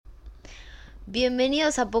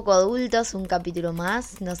Bienvenidos a Poco Adultos, un capítulo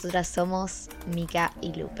más. Nosotras somos Mica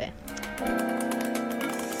y Lupe.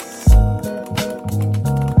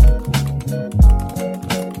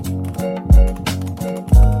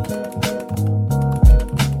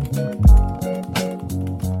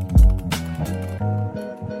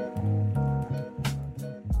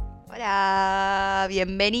 Hola,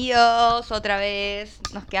 bienvenidos otra vez.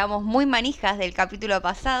 Nos quedamos muy manijas del capítulo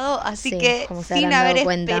pasado, así Sí, que como se sin habrán haber dado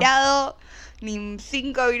cuenta. esperado ni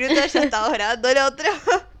 5 minutos ya estamos grabando el otro.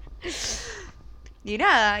 Y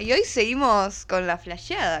nada, y hoy seguimos con la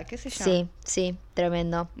flasheada, qué sé yo. Sí,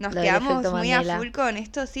 tremendo. Nos Lo del quedamos efecto muy a Mandela. full con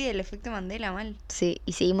esto, sí, el efecto Mandela, mal. Sí,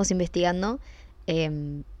 y seguimos investigando.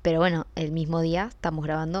 Pero bueno, el mismo día estamos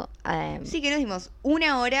grabando. Sí que nos dimos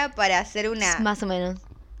una hora para hacer una, Más o menos.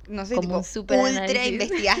 no sé, como tipo un super ultra análisis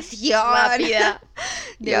investigación rápida.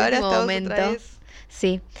 Y De ahora último estamos momento. otra vez.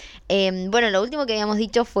 Sí. Bueno, lo último que habíamos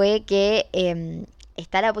dicho fue que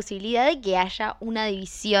está la posibilidad de que haya una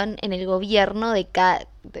división en el gobierno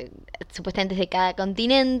supuestamente de cada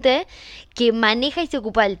continente, que maneja y se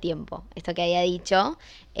ocupa del tiempo. Esto que había dicho.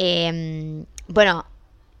 Bueno,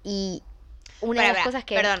 y una de las cosas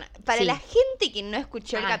que... Perdón, para sí. la gente que no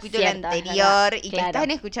escuchó el capítulo cierto, es anterior verdad, y que claro.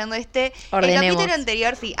 están escuchando el Ordenemos. capítulo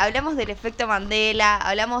anterior, sí, hablamos del efecto Mandela,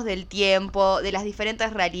 hablamos del tiempo, de las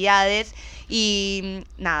diferentes realidades y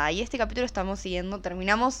nada, y este capítulo estamos siguiendo,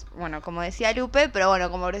 terminamos, bueno, como decía Lupe, pero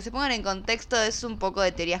bueno, como que se pongan en contexto, es un poco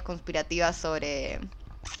de teorías conspirativas sobre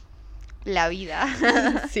la vida.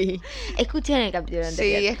 Sí, escuchen el capítulo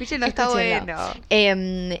anterior. Sí, escúchenlo, está Escúchenlo.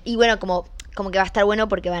 bueno. Y bueno, como que va a estar bueno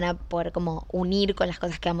porque van a poder como unir con las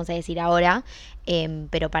cosas que vamos a decir ahora.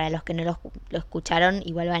 Pero para los que no lo escucharon,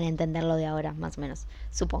 igual van a entender lo de ahora, más o menos,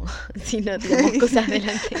 supongo. Si no tenemos cosas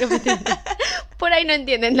delante. Por ahí no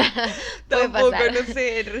entienden nada. Puede Tampoco, pasar. no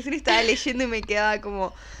sé, recién estaba leyendo y me quedaba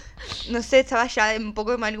como, no sé, estaba ya un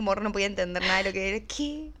poco de mal humor, no podía entender nada de lo que era.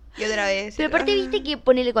 ¿Qué? Y otra vez. Pero aparte viste que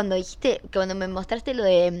ponele cuando dijiste, que cuando me mostraste lo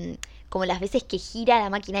de como las veces que gira la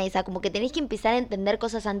máquina esa, como que tenés que empezar a entender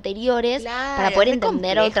cosas anteriores Claro, para poder es re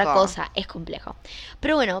entender complejo. otra cosa. Es complejo.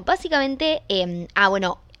 Pero bueno, básicamente,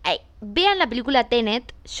 vean la película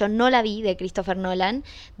Tenet, yo no la vi, de Christopher Nolan.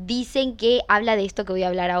 Dicen que habla de esto que voy a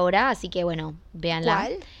hablar ahora, así que bueno, véanla.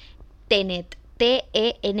 ¿Cuál? Tenet,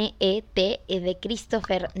 T-E-N-E-T, es de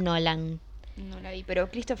Christopher Nolan. No la vi, pero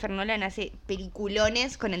Christopher Nolan hace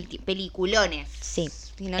peliculones con el peliculones. Sí.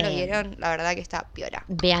 Si no lo vieron, la verdad que está piola.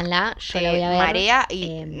 Véanla, yo la voy a ver. Marea,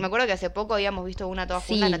 y me acuerdo que hace poco habíamos visto una toda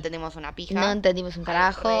junta, sí. no entendimos una pija. No entendimos un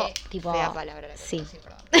carajo. Ay, tipo, fea palabra la que sí. puse,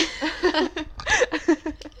 perdón.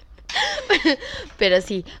 Pero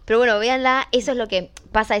sí, pero bueno, véanla, eso es lo que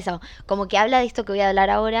pasa, eso, como que habla de esto que voy a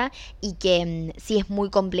hablar ahora y que sí es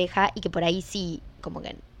muy compleja y que por ahí sí, como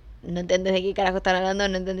que no entendés de qué carajo están hablando,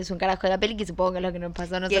 no entendés un carajo de la peli, que supongo que es lo que nos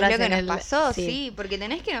pasó a ¿Qué nosotras es lo que en nos pasó? Sí, porque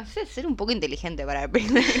tenés que, no sé, ser un poco inteligente para ver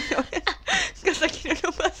películas. Cosa que no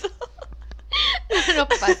nos pasó. No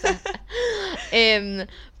nos pasa.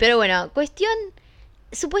 Pero bueno, cuestión,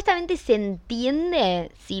 supuestamente se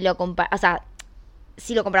entiende si lo o sea,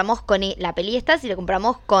 si lo compramos con la peli esta, si lo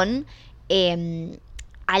compramos con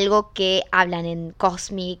algo que hablan en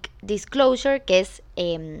Cosmic Disclosure, que es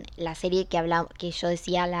la serie que yo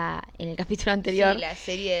decía en el capítulo anterior. Sí, la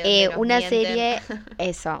serie donde nos una mienten. serie,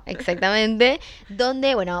 eso, exactamente,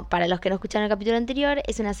 donde, bueno, para los que no escucharon el capítulo anterior,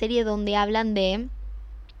 es una serie donde hablan de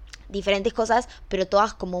diferentes cosas, pero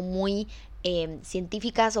todas como muy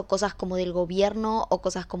científicas, o cosas como del gobierno, o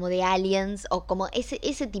cosas como de aliens, o como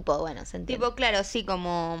ese tipo, bueno, ¿se entiende? Tipo, claro, sí,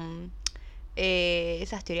 como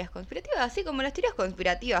esas teorías conspirativas, así como las teorías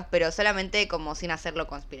conspirativas, pero solamente como sin hacerlo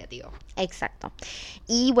conspirativo. Exacto.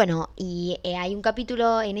 Y bueno, hay un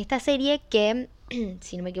capítulo en esta serie que,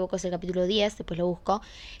 si no me equivoco, es el capítulo 10, después lo busco,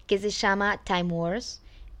 que se llama Time Wars,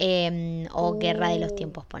 o Guerra de los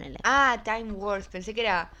Tiempos, ponele. Ah, Time Wars, pensé que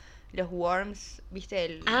era los Worms,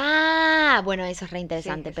 ¿viste? Ah, bueno, eso es re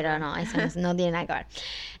interesante, Sí, pero eso. no, eso no tiene nada que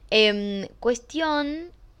ver.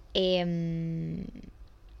 Cuestión,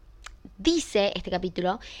 dice este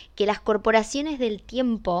capítulo que las corporaciones del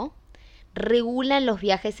tiempo regulan los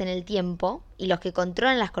viajes en el tiempo, y los que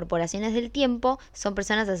controlan las corporaciones del tiempo son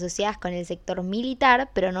personas asociadas con el sector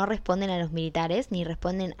militar, pero no responden a los militares ni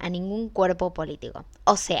responden a ningún cuerpo político.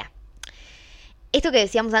 O sea, esto que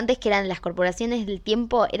decíamos antes, que eran las corporaciones del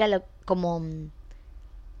tiempo, era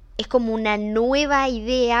es como una nueva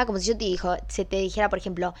idea, como si se te dijera, por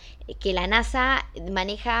ejemplo, que la NASA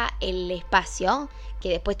maneja el espacio, que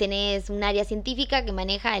después tenés un área científica que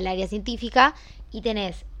maneja el área científica, y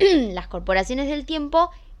tenés las corporaciones del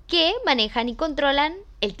tiempo que manejan y controlan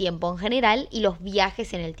el tiempo en general y los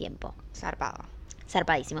viajes en el tiempo. Zarpado.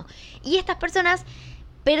 zarpadísimo. Y estas personas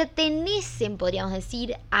pertenecen, podríamos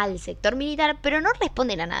decir, al sector militar, pero no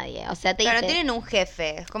responden a nadie. O sea, Claro, tienen un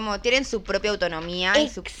jefe, es como tienen su propia autonomía.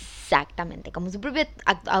 Exactamente, como su propia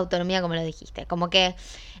autonomía, como lo dijiste. Como que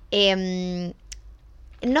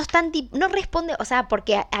no están, no responde, o sea,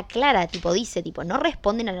 porque aclara, tipo, dice, tipo, no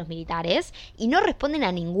responden a los militares y no responden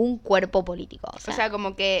a ningún cuerpo político. O sea,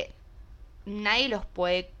 como que nadie los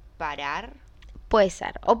puede parar. Puede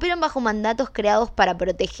ser. Operan bajo mandatos creados para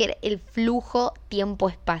proteger el flujo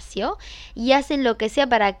tiempo-espacio y hacen lo que sea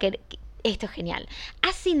para que... Esto es genial.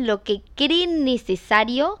 Hacen lo que creen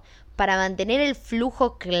necesario para mantener el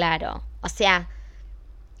flujo claro. O sea,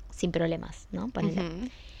 sin problemas, ¿no? Uh-huh.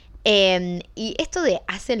 Y esto de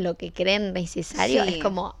hacen lo que creen necesario Sí. es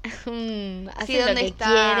como... hacen Sí, lo ¿dónde que está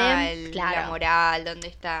quieren. la moral? ¿Dónde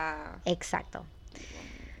está...? Exacto.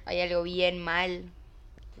 ¿Hay algo bien, mal?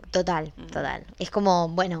 Total. Es como,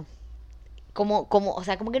 bueno, o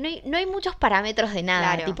sea, como que no hay muchos parámetros de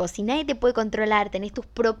nada. Claro. Tipo, si nadie te puede controlar, tenés tus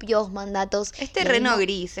propios mandatos. Es terreno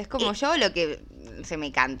gris, es como yo lo que se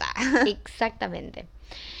me canta. Exactamente.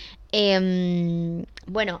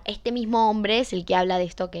 Bueno, este mismo hombre es el que habla de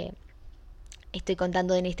esto que estoy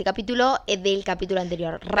contando en este capítulo, es del capítulo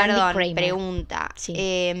anterior. Randy Perdón, Kramer. pregunta. Sí.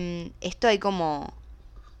 ¿Esto hay como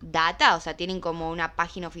data? O sea, ¿tienen como una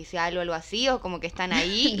página oficial o algo así? ¿O como que están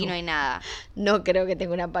ahí y no hay nada? No creo que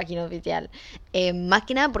tenga una página oficial. Más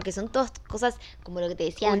que nada porque son todas cosas, como lo que te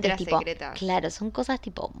decía Ultra antes, tipo... secretas. Claro, son cosas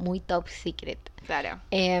tipo muy top secret. Claro.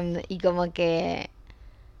 Y como que...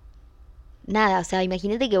 Nada, o sea,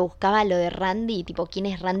 imagínate que buscaba lo de Randy, tipo, ¿quién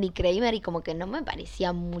es Randy Kramer? Y como que no me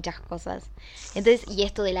parecían muchas cosas. Entonces, y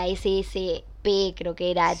esto de la SSP, creo que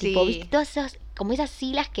era, Sí. tipo, ¿viste? Todas esas, como esas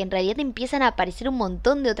siglas que en realidad te empiezan a aparecer un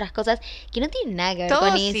montón de otras cosas que no tienen nada que ver Todo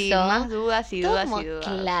con sí, eso. más dudas y Todo dudas como, y dudas.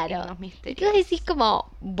 claro. Y unos Y tú misterios. decís como,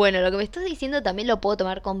 bueno, lo que me estás diciendo también lo puedo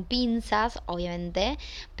tomar con pinzas, obviamente,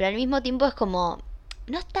 pero al mismo tiempo es como,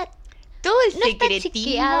 no está... Todo el No está chequeado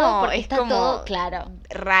secretismo porque es está como todo claro.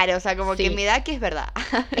 raro, o sea, como Sí. que me da que es verdad.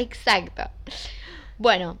 Exacto.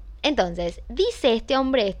 Bueno, entonces, dice este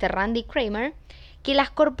hombre, este Randy Kramer, que la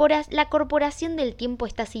corporación del tiempo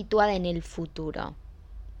está situada en el futuro.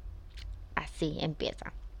 Así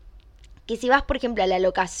empieza. Que si vas, por ejemplo, a la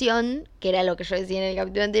locación, que era lo que yo decía en el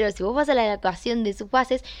capítulo anterior, si vos vas a la locación de sus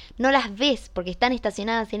bases, no las ves porque están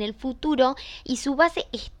estacionadas en el futuro y su base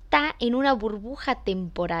está en una burbuja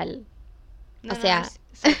temporal. No, O sea, no, es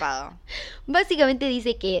zarpado. Básicamente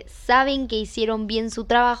dice que saben que hicieron bien su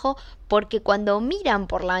trabajo porque cuando miran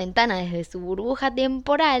por la ventana desde su burbuja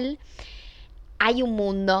temporal, hay un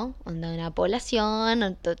mundo, una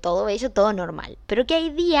población, todo ello, todo normal. Pero que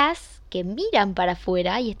hay días que miran para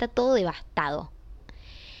afuera y está todo devastado.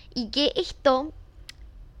 Y que esto,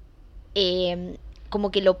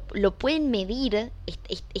 como que lo pueden medir,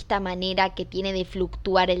 esta manera que tiene de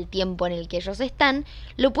fluctuar el tiempo en el que ellos están,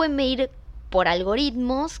 lo pueden medir por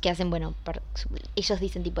algoritmos que hacen, bueno, ellos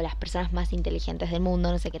dicen tipo las personas más inteligentes del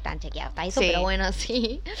mundo, no sé qué tan chequeado está eso, Sí. pero bueno,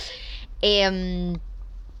 sí.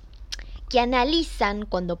 Que analizan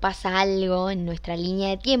cuando pasa algo en nuestra línea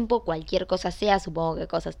de tiempo, cualquier cosa sea, supongo que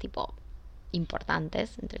cosas tipo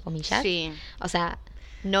importantes, entre comillas. Sí. O sea,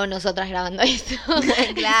 no nosotras grabando esto.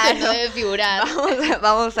 Claro. Esto no debe figurar.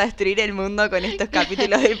 Vamos a destruir el mundo con estos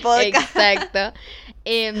capítulos del podcast. Exacto.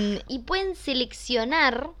 Y pueden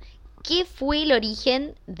seleccionar qué fue el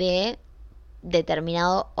origen de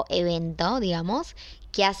determinado evento, digamos,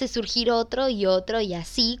 que hace surgir otro y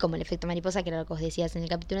así, como el efecto mariposa, que era lo que os decías en el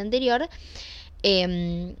capítulo anterior.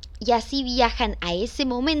 Y así viajan a ese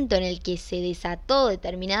momento en el que se desató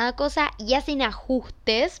determinada cosa y hacen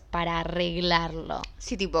ajustes para arreglarlo.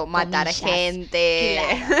 Sí, tipo matar Comillas. gente,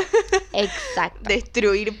 Claro. Exacto.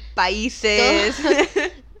 destruir países.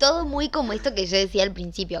 Todo muy como esto que yo decía al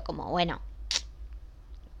principio, como, bueno,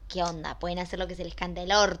 ¿qué onda? Pueden hacer lo que se les cante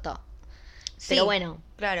el orto. Sí, Pero bueno.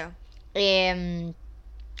 claro.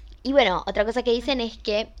 Y bueno, otra cosa que dicen es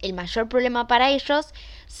que el mayor problema para ellos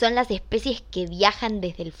son las especies que viajan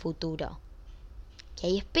desde el futuro. Que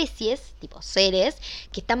hay especies, tipo seres,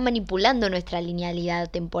 que están manipulando nuestra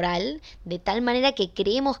linealidad temporal de tal manera que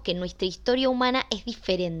creemos que nuestra historia humana es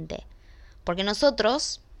diferente. Porque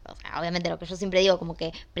nosotros, o sea, obviamente lo que yo siempre digo, como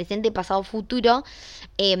que presente, pasado, futuro,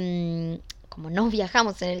 como no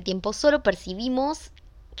viajamos en el tiempo, solo percibimos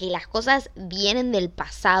que las cosas vienen del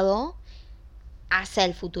pasado hacia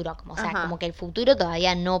el futuro, como, o sea, Ajá. como que el futuro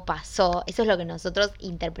todavía no pasó. Eso es lo que nosotros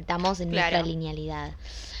interpretamos en Claro. nuestra linealidad.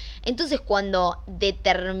 Entonces, cuando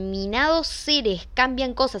determinados seres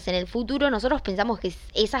cambian cosas en el futuro, nosotros pensamos que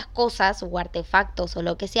esas cosas o artefactos o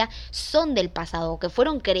lo que sea son del pasado, que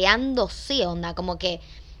fueron creándose, onda, como que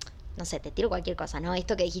no sé, te tiro cualquier cosa, ¿no?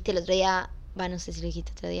 Esto que dijiste el otro día, no sé si lo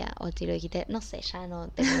dijiste otro día o si lo dijiste, no sé, ya no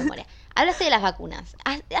tengo memoria. Hablaste de las vacunas.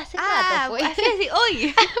 Hace rato fue.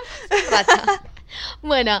 Hoy. Hace rato.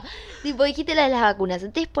 Bueno, tipo dijiste la de las vacunas.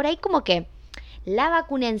 Entonces por ahí como que la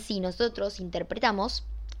vacuna en sí nosotros interpretamos,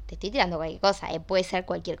 te estoy tirando cualquier cosa, puede ser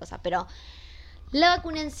cualquier cosa, pero la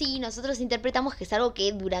vacuna en sí nosotros interpretamos que es algo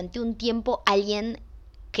que durante un tiempo alguien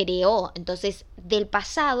creó. Entonces del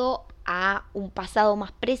pasado a un pasado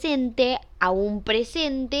más presente, a un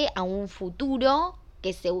futuro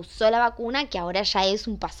que se usó la vacuna, que ahora ya es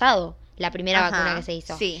un pasado, la primera vacuna que se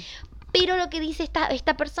hizo. Sí. Pero lo que dice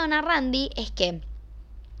esta persona, Randy, es que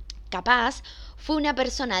capaz fue una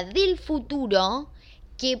persona del futuro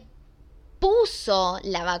que puso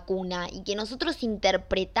la vacuna y que nosotros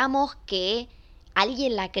interpretamos que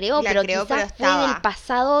alguien la creó, pero quizás fue del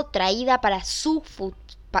pasado traída para su futuro.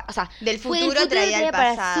 O sea, del futuro traída al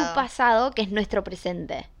pasado. Para su pasado, que es nuestro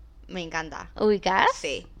presente. Me encanta. ¿Ubicás?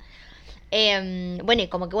 Sí. Bueno, y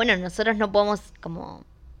como que nosotros no podemos como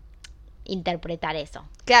interpretar eso.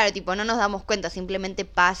 Claro, tipo, no nos damos cuenta, simplemente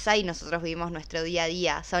pasa y nosotros vivimos nuestro día a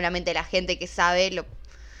día. Solamente la gente que sabe lo...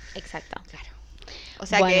 Exacto. Claro. O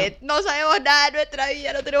sea que no sabemos nada de nuestra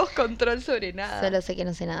vida, no tenemos control sobre nada. Solo sé que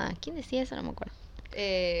no sé nada. ¿Quién decía eso? No me acuerdo.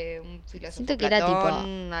 Un filósofo. Siento que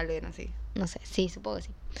Platón, era tipo... algo así. No sé, sí, supongo que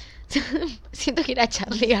sí. Siento que era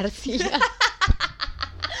Charlie García.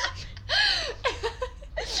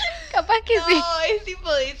 Capaz que sí. No, es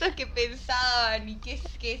tipo de esos que pensaban y qué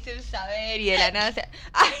es el saber y de la nada. O sea,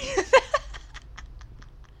 ay,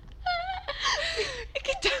 es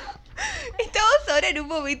que estamos ahora en un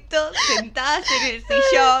momento sentadas en el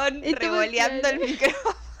sillón, revoleando el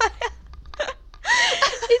micrófono.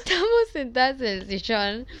 Estamos sentadas en el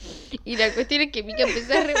sillón y la cuestión es que Mika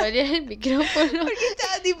empezó a revolear el micrófono. Porque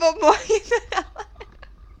estaba tipo moviendo la mano.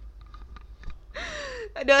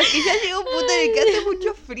 No, es que ya llega un punto en el que hace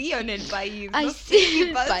mucho frío en el país. Ay, no sí, sé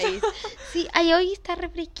qué pasa. país. Sí, ay, hoy está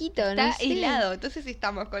refresquito, Está no sé. helado, entonces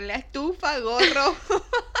estamos con la estufa, gorro.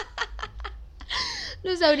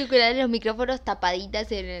 Los auriculares, los micrófonos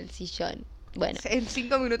tapaditas en el sillón. Bueno. En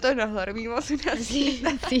 5 minutos nos dormimos una Sí,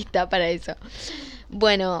 sí, está para eso.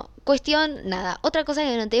 Bueno, cuestión, nada. Otra cosa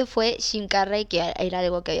que noté fue Jim Carrey, que era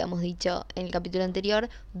algo que habíamos dicho en el capítulo anterior.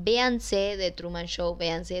 Véanse The Truman Show,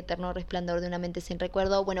 véanse Eterno Resplandor de una mente sin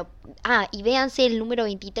recuerdo. Bueno, y véanse el número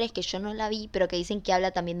 23, que yo no la vi, pero que dicen que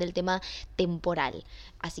habla también del tema temporal.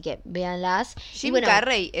 Así que véanlas. Jim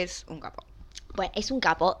Carrey es un capo. Bueno, es un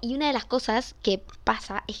capo. Y una de las cosas que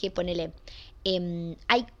pasa es que, ponele,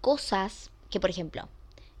 hay cosas que, por ejemplo,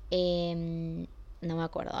 no me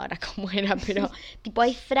acuerdo ahora cómo era, pero tipo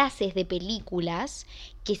hay frases de películas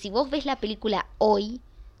que si vos ves la película hoy,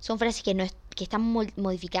 son frases que están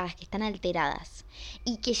modificadas, que están alteradas.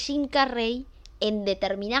 Y que Jim Carrey, en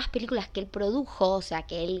determinadas películas que él produjo, o sea,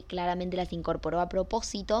 que él claramente las incorporó a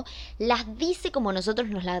propósito, las dice como nosotros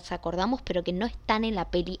nos las acordamos, pero que no están en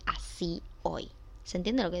la peli así hoy. ¿Se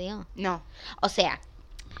entiende lo que digo? No. O sea,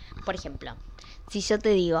 por ejemplo, si yo te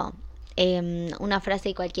digo una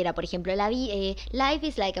frase cualquiera, por ejemplo, life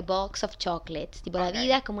is like a box of chocolates, tipo, okay. La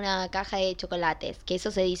vida es como una caja de chocolates, que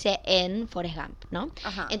eso se dice en Forrest Gump, ¿no?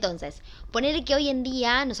 Ajá. Entonces, ponerle que hoy en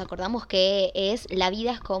día nos acordamos que la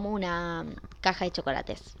vida es como una caja de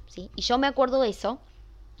chocolates, ¿sí? Y yo me acuerdo de eso,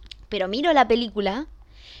 pero miro la película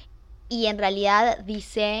y en realidad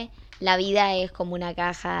dice... La vida es como una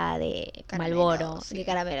caja de Marlboro, sí. De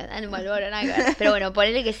caramelo. Marlboro, nada que ver. Pero bueno,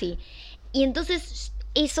 ponele que sí. Y entonces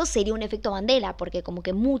eso sería un efecto Mandela, porque como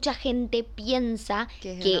que mucha gente piensa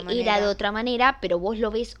que era de otra manera, pero vos lo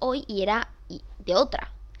ves hoy y era de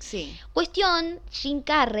otra. Sí. Cuestión, Jim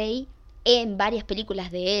Carrey, en varias películas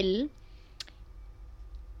de él,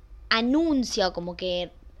 anuncia o como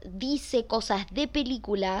que dice cosas de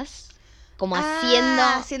películas... como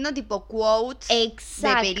haciendo tipo quotes.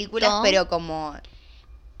 Exacto. De películas, pero como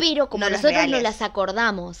no nosotros no las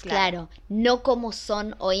acordamos, claro. No como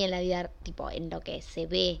son hoy en la vida, tipo, en lo que se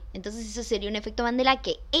ve. Entonces eso sería un efecto Mandela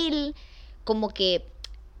que él como que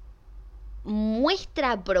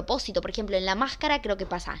muestra a propósito. Por ejemplo, en La Máscara creo que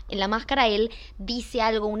pasa. En La Máscara él dice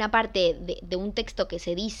algo, una parte de un texto que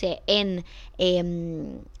se dice en...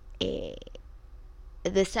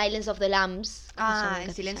 The Silence of the Lambs.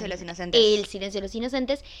 El silencio de los inocentes. El silencio de los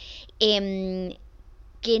inocentes.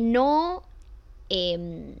 Que no...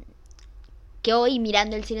 que hoy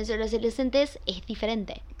mirando el silencio de los inocentes es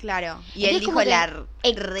diferente. Claro. Y entonces, él dijo la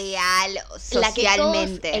real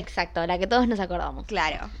socialmente. Exacto, la que todos nos acordamos.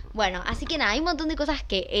 Claro. Bueno, así que nada, hay un montón de cosas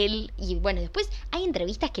que él... Y bueno, después hay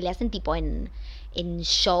entrevistas que le hacen tipo en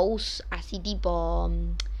shows así tipo...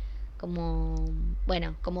 como,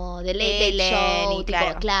 bueno, como The Late Ellen, Show, y tipo,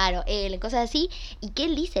 claro. claro, Ellen, cosas así, y que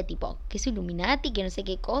él dice, tipo, que es Illuminati, que no sé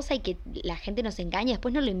qué cosa, y que la gente nos engaña,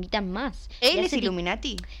 después no lo invitan más. Y ¿Él es hace tipo-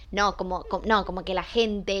 Illuminati? No, como que la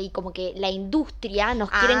gente y como que la industria nos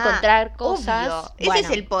quiere Ah, encontrar cosas. obvio. Ese Bueno,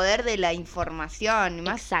 es el poder de la información, y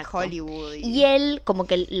más exacto. Hollywood. Y él, como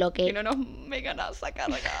que lo Que que no nos vengan a sacar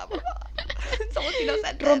de acá, por favor. Somos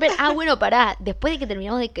inocentes. romper. Ah, bueno, pará. Después de que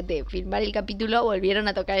terminamos de filmar el capítulo, volvieron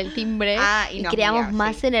a tocar el timbre Y y nos creamos miraron,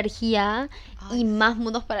 más sí. energía Ay, y más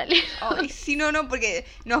mundos paralelos. Ay, sí, no, porque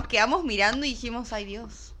nos quedamos mirando y dijimos, ay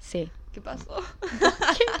Dios, Sí. ¿qué pasó?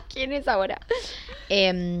 ¿Quién es ahora?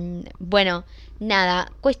 Bueno,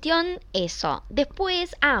 nada. Cuestión eso.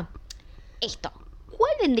 Después, esto.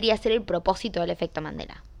 ¿Cuál vendría a ser el propósito del efecto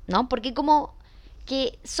Mandela? ¿No? Porque como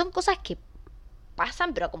que son cosas que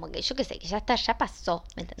pasan, pero como que yo qué sé, que ya está, ya pasó,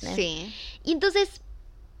 ¿me entendés? Sí. Y entonces,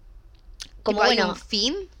 como Tipo, ¿hay bueno, un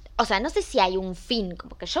fin? o sea, no sé si hay un fin,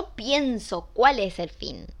 como que yo pienso cuál es el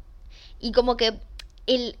fin. Y como que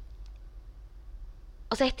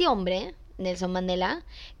o sea, este hombre, Nelson Mandela,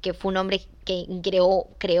 que fue un hombre que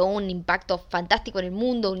creó un impacto fantástico en el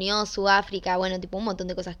mundo, unió Sudáfrica, bueno, tipo un montón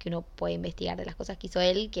de cosas que uno puede investigar de las cosas que hizo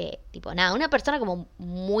él, que tipo nada, una persona como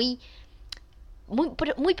muy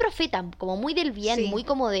profeta, como muy del bien, Sí. muy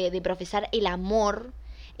como de profesar el amor,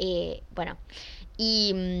 bueno,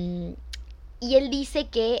 y, y él dice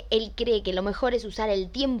que él cree que lo mejor es usar el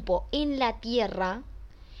tiempo en la tierra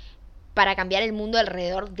para cambiar el mundo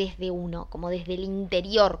alrededor desde uno, como desde el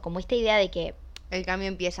interior, como esta idea de que El cambio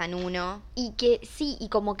empieza en uno. y que sí, y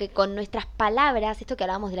como que con nuestras palabras, esto que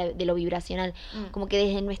hablábamos de lo vibracional, como que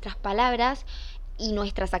desde nuestras palabras y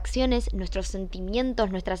nuestras acciones, nuestros sentimientos,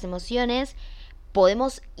 nuestras emociones,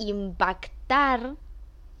 podemos impactar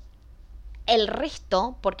el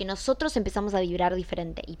resto porque nosotros empezamos a vibrar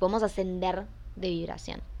diferente y podemos ascender de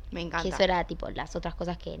vibración. Me Que encanta. eso era tipo las otras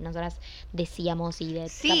cosas que nosotras decíamos y de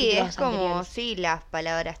Sí, capítulos es como, anteriores. sí, las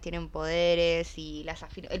palabras tienen poderes y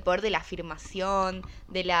el poder de la afirmación,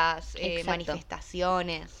 de las Exacto.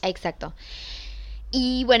 manifestaciones. Exacto.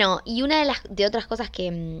 Y bueno, y una de otras cosas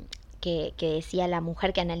que decía la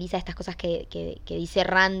mujer que analiza estas cosas que dice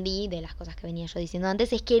Randy, de las cosas que venía yo diciendo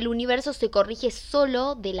antes, es que el universo se corrige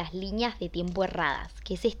solo de las líneas de tiempo erradas,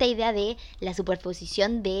 que es esta idea de la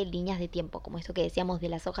superposición de líneas de tiempo, como esto que decíamos de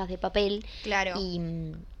las hojas de papel. Claro.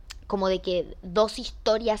 Y como de que dos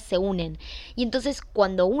historias se unen. Y entonces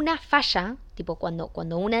cuando una falla, tipo cuando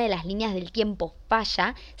una de las líneas del tiempo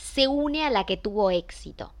falla, se une a la que tuvo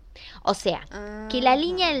éxito. O sea, que la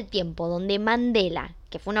línea del tiempo donde Mandela,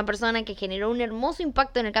 que fue una persona que generó un hermoso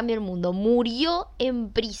impacto en el cambio del mundo, murió en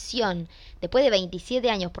prisión después de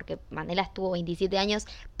 27 años, porque Mandela estuvo 27 años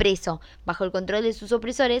preso bajo el control de sus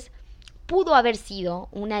opresores, pudo haber sido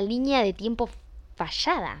una línea de tiempo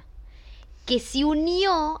fallada, que se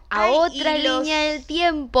unió a otra línea del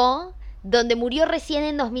tiempo donde murió recién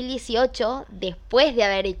en 2018 después de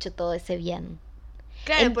haber hecho todo ese bien.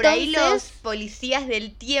 Claro, por ahí los policías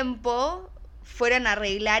del tiempo fueron a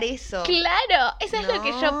arreglar eso. Claro, eso es lo que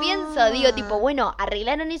yo pienso. Digo, tipo, bueno,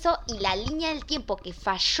 arreglaron eso y la línea del tiempo que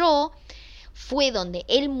falló fue donde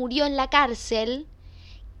él murió en la cárcel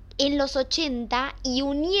en los 80 y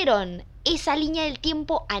unieron esa línea del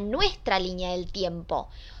tiempo a nuestra línea del tiempo,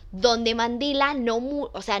 donde Mandela no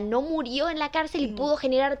murió en la cárcel y pudo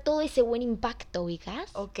generar todo ese buen impacto, ¿ubicás?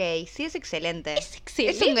 Ok, sí, es excelente. Es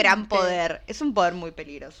excelente. Es un gran poder. Es un poder muy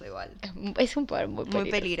peligroso igual. Es un poder muy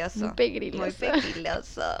peligroso. Muy peligroso.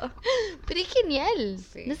 Pero es genial.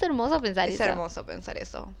 Sí. ¿No es hermoso pensar eso? Es hermoso pensar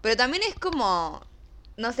eso. Pero también es como,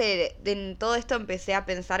 no sé, en todo esto empecé a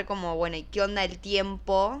pensar como, bueno, ¿y qué onda el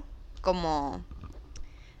tiempo? Como,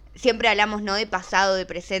 siempre hablamos, ¿no? De pasado, de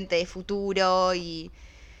presente, de futuro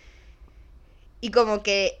y como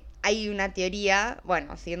que hay una teoría,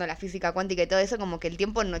 bueno, siguiendo la física cuántica y todo eso, como que el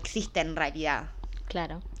tiempo no existe en realidad.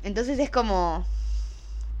 Claro. Entonces es como,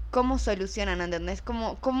 ¿cómo solucionan, entendés?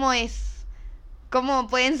 ¿Cómo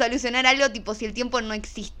pueden solucionar algo tipo si el tiempo no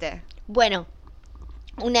existe? Bueno,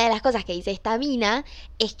 una de las cosas que dice esta mina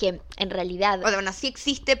es que en realidad... O sea, bueno, sí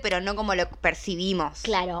existe, pero no como lo percibimos.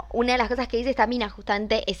 Claro, una de las cosas que dice esta mina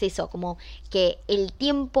justamente es eso, como que el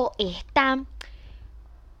tiempo está...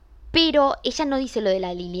 Pero ella no dice lo de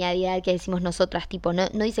la linealidad que decimos nosotras, tipo, no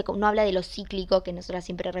dice, no habla de lo cíclico que nosotras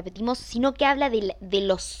siempre repetimos, sino que habla de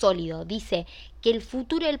lo sólido. Dice que el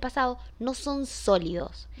futuro y el pasado no son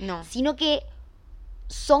sólidos, No. sino que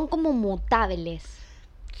son como mutables.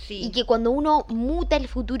 Sí. Y que cuando uno muta el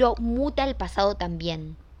futuro, muta el pasado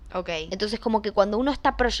también. Ok. Entonces como que cuando uno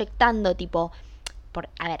está proyectando, tipo,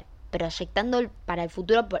 proyectando para el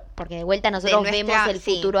futuro, porque de vuelta nosotros vemos el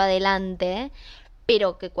futuro adelante,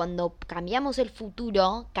 pero que cuando cambiamos el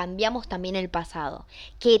futuro, cambiamos también el pasado,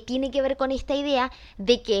 que tiene que ver con esta idea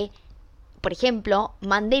de que, por ejemplo,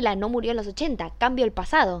 Mandela no murió en los 80, cambio el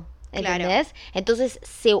pasado, Claro. ¿entendés? Entonces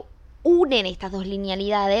se unen estas dos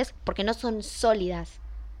linealidades porque no son sólidas.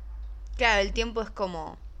 Claro, el tiempo es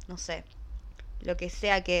como, no sé, lo que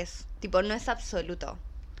sea que es. Tipo, no es absoluto.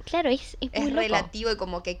 Claro, es muy Es loco. relativo y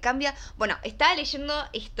como que cambia. Bueno, estaba leyendo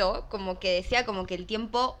esto, como que decía como que el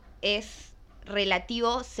tiempo es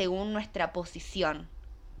relativo según nuestra posición.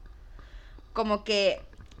 Como que...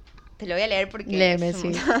 Te lo voy a leer porque Léeme, es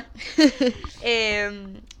un sí. montón.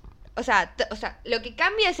 O sea, lo que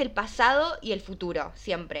cambia es el pasado y el futuro,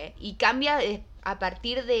 siempre. Y cambia a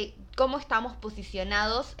partir de cómo estamos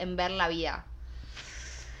posicionados en ver la vida.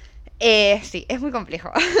 Sí, es muy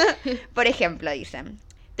complejo. Por ejemplo, dicen,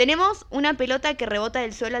 tenemos una pelota que rebota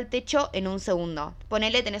del suelo al techo en un segundo.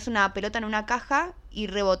 Ponele, tenés una pelota en una caja y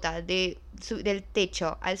rebota del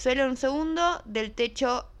techo al suelo en un segundo,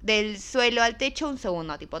 del suelo al techo un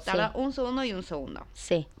segundo. Tipo, tarda Sí. un segundo y un segundo.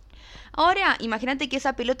 Sí. Ahora, imagínate que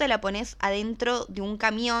esa pelota la pones adentro de un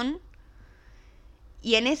camión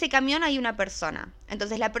y en ese camión hay una persona.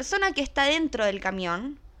 Entonces, la persona que está dentro del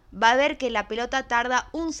camión va a ver que la pelota tarda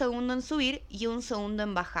un segundo en subir y un segundo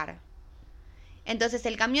en bajar. Entonces,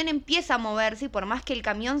 el camión empieza a moverse y por más que el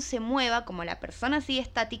camión se mueva, como la persona sigue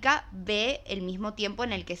estática, ve el mismo tiempo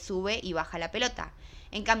en el que sube y baja la pelota.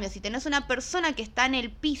 En cambio, si tenés una persona que está en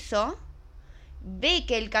el piso, ve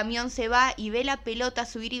que el camión se va y ve la pelota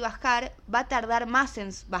subir y bajar, va a tardar más en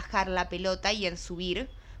bajar la pelota y en subir,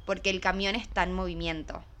 porque el camión está en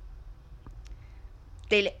movimiento.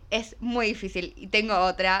 Es muy difícil. Y tengo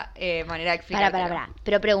otra manera de explicártelo. Para.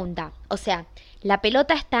 Pero pregunta, o sea, la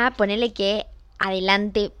pelota está, ponele que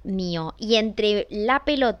adelante mío, y entre la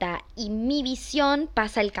pelota y mi visión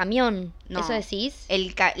pasa el camión. No. ¿Eso decís?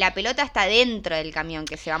 La pelota está dentro del camión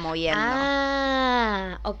que se va moviendo.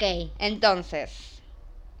 Ah, ok. Entonces,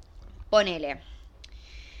 ponele.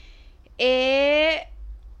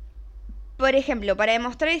 Por ejemplo, para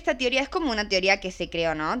demostrar esta teoría, es como una teoría que se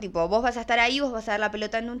creó, ¿no? Tipo, vos vas a estar ahí, vos vas a ver la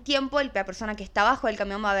pelota en un tiempo, la persona que está abajo del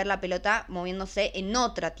camión va a ver la pelota moviéndose en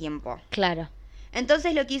otro tiempo. Claro.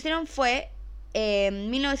 Entonces lo que hicieron fue, en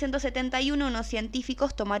 1971 unos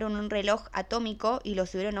científicos tomaron un reloj atómico y lo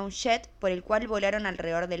subieron a un jet por el cual volaron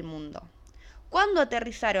alrededor del mundo. Cuando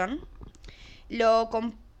aterrizaron, lo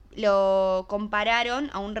compararon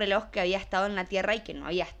a un reloj que había estado en la Tierra y que no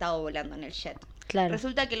había estado volando en el jet. Claro.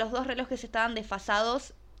 Resulta que los dos relojes estaban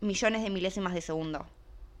desfasados millones de milésimas de segundo.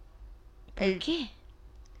 ¿Por qué?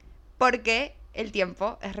 Porque el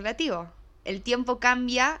tiempo es relativo. El tiempo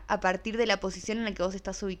cambia a partir de la posición en la que vos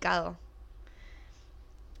estás ubicado.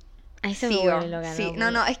 Ahí se Sigo. me vuelve loca, Sí,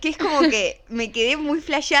 ¿no? no, es que es como que me quedé muy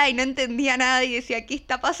flasheada y no entendía nada y decía, ¿qué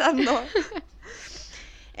está pasando?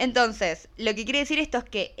 Entonces, lo que quiere decir esto es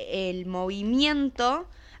que el movimiento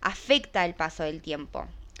afecta el paso del tiempo.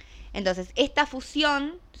 Entonces, esta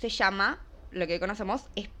fusión se llama, lo que conocemos,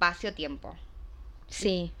 espacio-tiempo.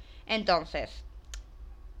 Sí. Entonces,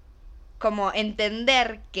 como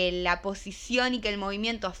entender que la posición y que el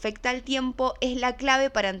movimiento afecta al tiempo es la clave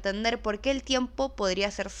para entender por qué el tiempo podría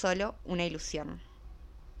ser solo una ilusión.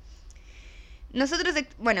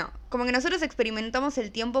 Como que nosotros experimentamos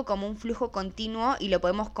el tiempo como un flujo continuo y lo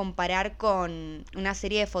podemos comparar con una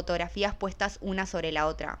serie de fotografías puestas una sobre la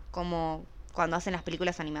otra, como cuando hacen las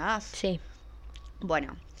películas animadas. Sí.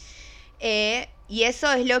 Bueno, y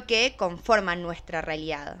eso es lo que conforma nuestra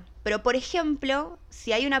realidad. Pero, por ejemplo,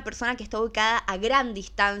 si hay una persona que está ubicada a gran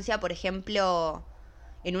distancia, por ejemplo,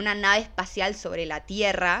 en una nave espacial sobre la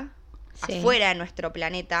Tierra, Sí. afuera de nuestro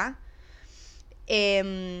planeta,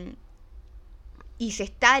 y se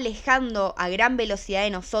está alejando a gran velocidad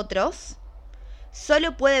de nosotros,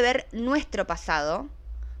 solo puede ver nuestro pasado,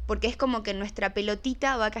 porque es como que nuestra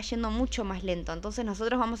pelotita va cayendo mucho más lento. Entonces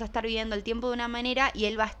nosotros vamos a estar viviendo el tiempo de una manera y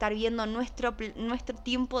él va a estar viendo nuestro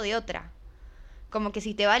tiempo de otra. Como que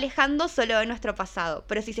si te va alejando, solo ve nuestro pasado.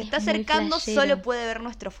 Pero si se está muy acercando, flashero. solo puede ver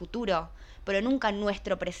nuestro futuro, pero nunca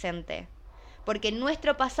nuestro presente. Porque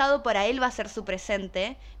nuestro pasado para él va a ser su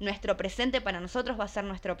presente, nuestro presente para nosotros va a ser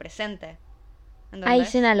nuestro presente. Ay, ¿Entendés?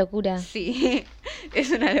 es una locura. Sí, es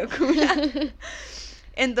una locura.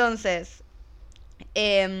 Entonces,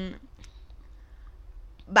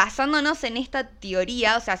 basándonos en esta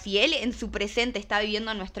teoría, o sea, si él en su presente está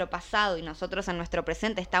viviendo nuestro pasado y nosotros en nuestro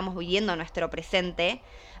presente estamos viviendo nuestro presente,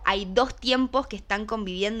 hay dos tiempos que están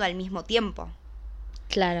conviviendo al mismo tiempo.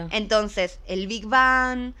 Claro. Entonces, el Big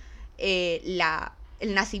Bang,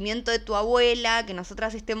 el nacimiento de tu abuela, que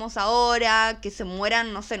nosotras estemos ahora, que se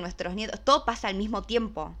mueran, no sé, nuestros nietos, todo pasa al mismo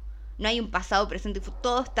tiempo. no hay un pasado, presente,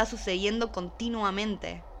 todo está sucediendo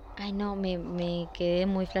continuamente. Ay, no, me quedé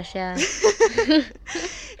muy flasheada.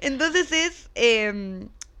 Entonces es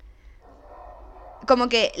como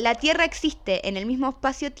que la Tierra existe en el mismo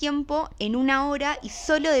espacio-tiempo en una hora y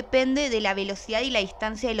solo depende de la velocidad y la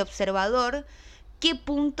distancia del observador qué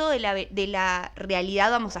punto de la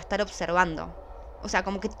realidad vamos a estar observando. O sea,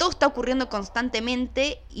 como que todo está ocurriendo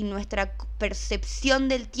constantemente y nuestra percepción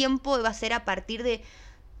del tiempo va a ser a partir de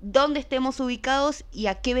dónde estemos ubicados y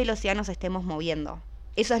a qué velocidad nos estemos moviendo.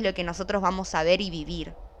 Eso es lo que nosotros vamos a ver y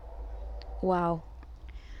vivir. Wow.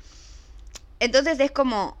 Entonces es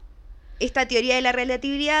como esta teoría de la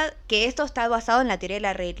relatividad, que esto está basado en la teoría de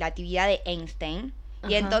la relatividad de Einstein.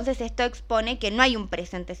 Y Ajá. entonces esto expone que no hay un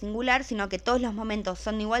presente singular, sino que todos los momentos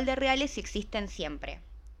son igual de reales y existen siempre.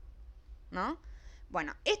 ¿No?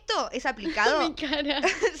 Bueno, esto es aplicado... Mi cara.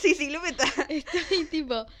 sí, Lupe está... Estoy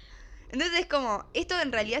tipo... Entonces es como, esto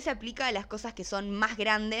en realidad se aplica a las cosas que son más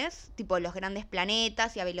grandes, tipo los grandes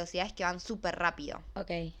planetas y a velocidades que van súper rápido.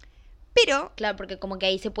 Ok. Pero, Claro, porque como que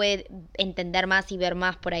ahí se puede entender más y ver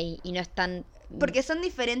más por ahí. Y no es tan... porque son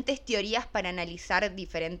diferentes teorías para analizar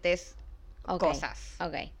diferentes Ok, cosas.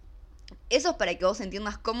 Ok. Eso es para que vos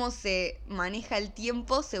entiendas cómo se maneja el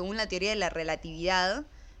tiempo según la teoría de la relatividad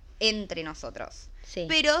entre nosotros. Sí.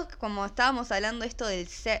 Pero, como estábamos hablando esto del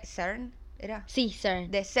CERN, ¿era? Sí, sir.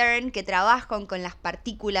 De CERN, que trabajan con las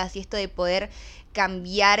partículas y esto de poder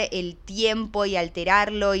cambiar el tiempo y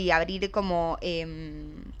alterarlo y abrir como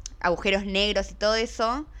agujeros negros y todo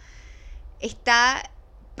eso, está,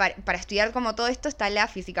 para estudiar como todo esto está la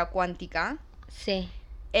física cuántica. Sí.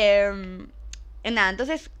 Nada,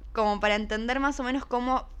 entonces, como para entender más o menos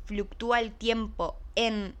cómo fluctúa el tiempo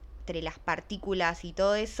entre las partículas y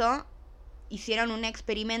todo eso, hicieron un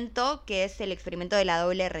experimento que es el experimento de la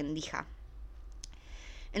doble rendija.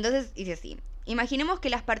 Entonces dice así: imaginemos que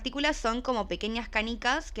las partículas son como pequeñas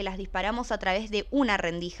canicas que las disparamos a través de una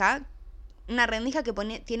rendija que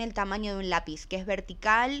tiene el tamaño de un lápiz, que es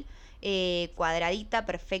vertical, cuadradita,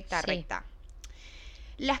 perfecta, Sí. recta.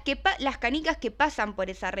 Las canicas que pasan por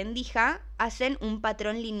esa rendija hacen un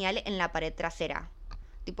patrón lineal en la pared trasera.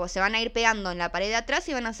 Tipo, se van a ir pegando en la pared de atrás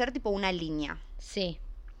y van a hacer tipo una línea. Sí.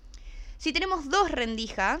 Si tenemos dos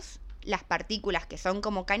rendijas, las partículas que son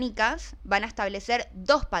como canicas van a establecer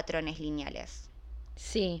dos patrones lineales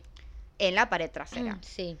Sí. en la pared trasera.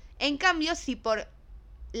 Sí. En cambio, si por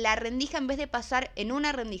la rendija, en vez de pasar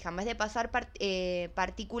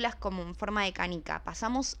partículas como en forma de canica,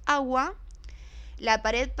 pasamos agua, la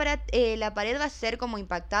pared va a ser como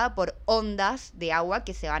impactada por ondas de agua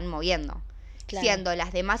que se van moviendo, Claro. siendo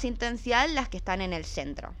las de más intensidad las que están en el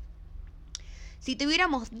centro. Si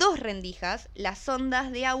tuviéramos dos rendijas, las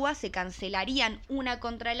ondas de agua se cancelarían una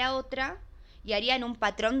contra la otra y harían un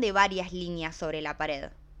patrón de varias líneas sobre la pared.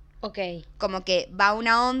 Ok. Como que va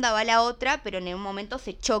una onda, va la otra, pero en un momento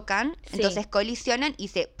se chocan, Sí. entonces colisionan y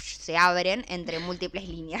se abren entre múltiples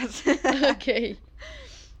líneas. Ok.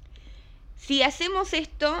 Si hacemos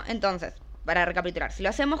esto, entonces, para recapitular, si lo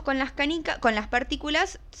hacemos con las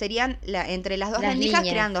partículas, serían entre las dos Las rendijas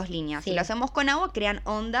líneas. crean dos líneas. Sí. Si lo hacemos con agua, crean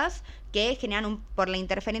ondas que generan por la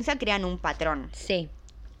interferencia crean un patrón. Sí.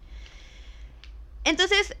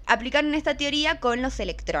 Entonces, aplicaron esta teoría con los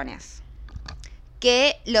electrones.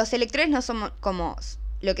 Que los electrones no son como...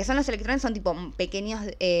 Lo que son los electrones son tipo pequeños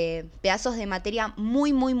pedazos de materia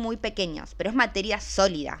muy, muy, muy pequeños. Pero es materia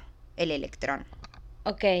sólida, el electrón,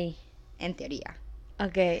 Ok. en teoría.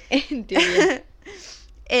 Ok. Entiendo.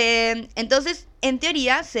 Entonces, en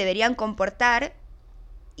teoría, se deberían comportar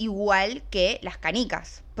igual que las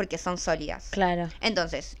canicas, porque son sólidas. Claro.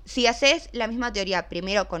 Entonces, si haces la misma teoría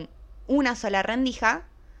primero con una sola rendija,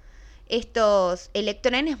 estos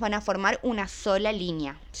electrones van a formar una sola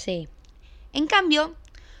línea. Sí. En cambio,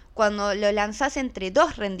 cuando lo lanzás entre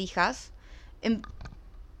dos rendijas,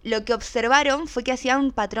 lo que observaron fue que hacían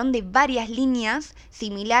un patrón de varias líneas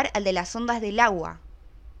similar al de las ondas del agua.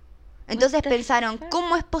 Entonces What the pensaron, fuck?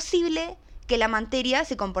 ¿cómo es posible que la materia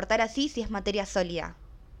se comportara así si es materia sólida?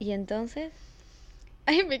 ¿Y entonces?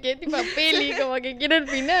 Ay, me quedé tipo a peli, como que quiero el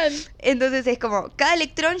final. Entonces es como, cada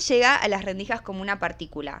electrón llega a las rendijas como una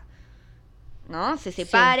partícula, ¿no? Se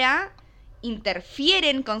separa,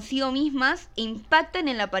 interfieren consigo mismas e impactan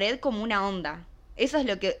en la pared como una onda. Esa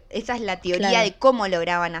es la teoría Claro. de cómo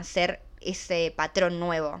lograban hacer ese patrón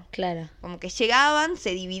nuevo. Claro. Como que llegaban, se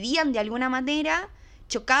dividían de alguna manera,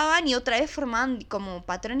 chocaban y otra vez formaban como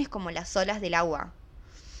patrones como las olas del agua.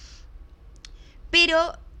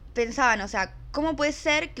 Pero pensaban, o sea, ¿cómo puede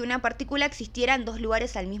ser que una partícula existiera en dos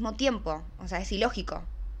lugares al mismo tiempo? O sea, es ilógico.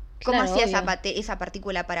 ¿Cómo Claro, hacía obvio. esa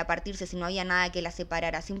partícula para partirse si no había nada que la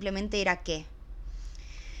separara? Simplemente era ¿qué?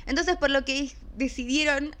 Entonces, por lo que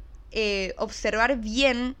decidieron observar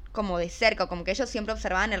bien, como de cerca, como que ellos siempre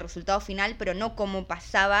observaban el resultado final, pero no cómo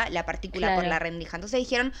pasaba la partícula por la rendija. Entonces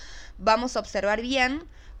dijeron, vamos a observar bien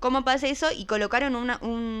cómo pasa eso, y colocaron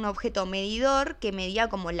un objeto medidor que medía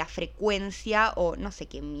como la frecuencia, o no sé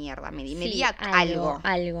qué mierda, medía algo.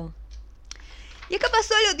 Y acá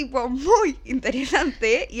pasó algo tipo muy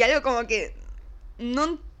interesante, y algo como que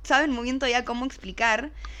no saben muy bien todavía cómo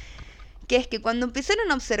explicar, que es que cuando empezaron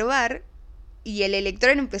a observar y el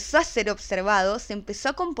electrón empezó a ser observado, se empezó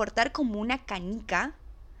a comportar como una canica,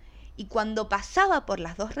 y cuando pasaba por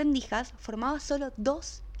las dos rendijas formaba solo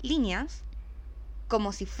 2 líneas,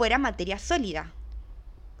 como si fuera materia sólida.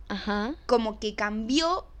 Ajá. Como que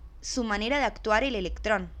cambió su manera de actuar el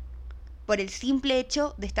electrón por el simple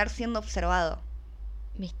hecho de estar siendo observado.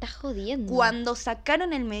 Me estás jodiendo. Cuando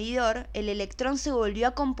sacaron el medidor, el electrón se volvió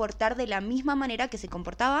a comportar de la misma manera que se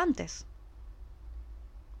comportaba antes.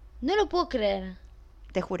 No lo puedo creer.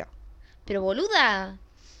 Te juro. Pero boluda.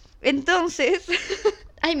 Entonces...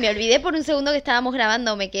 Ay, me olvidé por un segundo que estábamos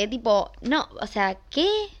grabando. Me quedé tipo, no, o sea, ¿qué?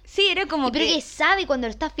 Sí, era como ¿Y pero que sabe cuando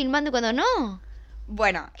lo estás filmando y cuando no?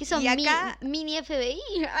 Bueno, ¿Qué son y acá... mini FBI?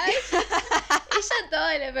 Ay, ella todo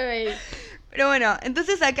el FBI. Pero bueno,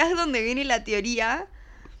 entonces acá es donde viene la teoría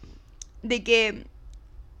de que,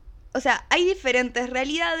 o sea, hay diferentes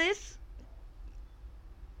realidades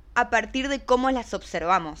a partir de cómo las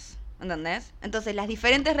observamos, ¿entendés? Entonces las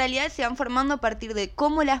diferentes realidades se van formando a partir de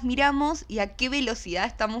cómo las miramos y a qué velocidad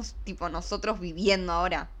estamos, tipo, nosotros viviendo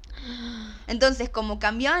ahora. Entonces, como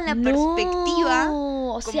cambiaban la perspectiva,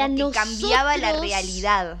 o como sea, que cambiaba la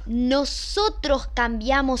realidad. Nosotros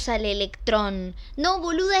cambiamos al electrón. No,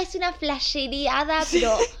 boluda, es una flashereada,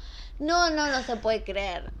 pero no se puede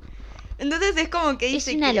creer. Entonces es como que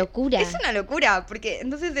dice es una locura. Es una locura, porque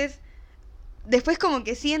entonces es... Después como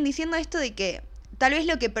que siguen diciendo esto de que tal vez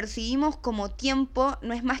lo que percibimos como tiempo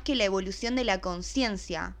no es más que la evolución de la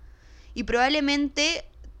conciencia. Y probablemente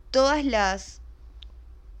todos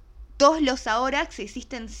los ahora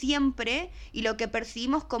existen siempre, y lo que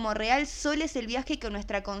percibimos como real solo es el viaje que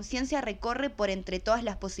nuestra conciencia recorre por entre todas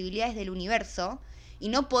las posibilidades del universo, y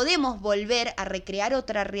no podemos volver a recrear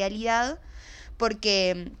otra realidad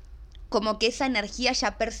porque como que esa energía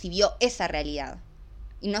ya percibió esa realidad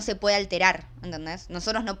y no se puede alterar, ¿entendés?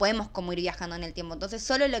 Nosotros no podemos como ir viajando en el tiempo. Entonces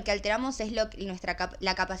solo lo que alteramos es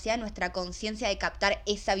la capacidad de nuestra conciencia de captar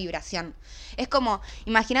esa vibración. Es como,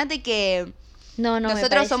 imagínate que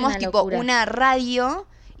nosotros somos tipo una radio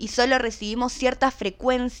y solo recibimos cierta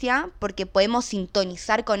frecuencia porque podemos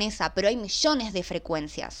sintonizar con esa, pero hay millones de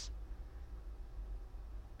frecuencias.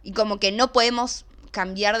 Y como que no podemos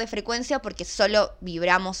cambiar de frecuencia porque solo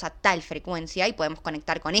vibramos a tal frecuencia y podemos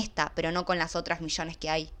conectar con esta, pero no con las otras millones que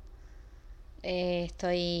hay.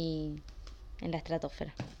 Estoy en la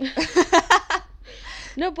estratosfera.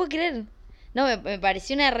 No puedo creer. No, me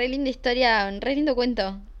pareció una re linda historia, un re lindo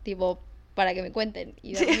cuento, tipo, para que me cuenten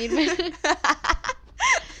y dormirme.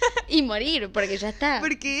 Y morir, porque ya está.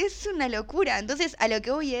 Porque es una locura. Entonces, a lo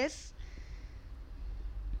que voy es...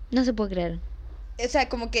 No se puede creer. O sea,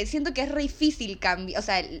 como que siento que es re difícil cambiar. O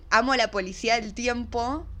sea, amo a la policía del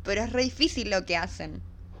tiempo, pero es re difícil lo que hacen.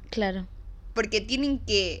 Claro. Porque tienen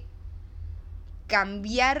que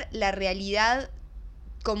cambiar la realidad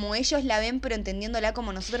como ellos la ven, pero entendiéndola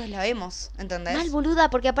como nosotros la vemos, ¿entendés? Mal,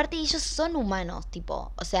 boluda, porque aparte ellos son humanos,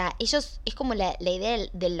 tipo, o sea, ellos, es como la idea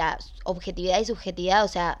de la objetividad y subjetividad, o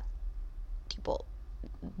sea, tipo,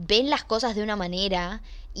 ven las cosas de una manera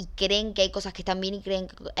y creen que hay cosas que están bien y creen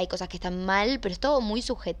que hay cosas que están mal, pero es todo muy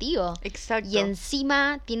subjetivo. Exacto. Y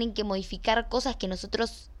encima tienen que modificar cosas que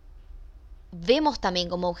nosotros vemos también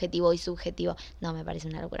como objetivo y subjetivo. No, me parece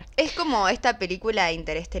una locura. Es como esta película de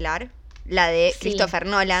Interestelar, la de Christopher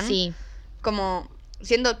Nolan. Sí. Como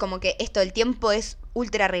siendo como que esto, el tiempo es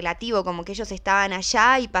ultra relativo, como que ellos estaban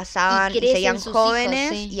allá y pasaban y seguían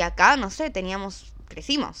jóvenes, hijos, sí. Y acá, no sé,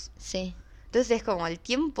 crecimos. Sí. Entonces es como el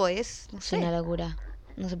tiempo es, no sé. Es una locura.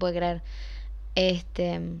 No se puede creer.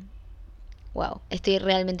 Wow, estoy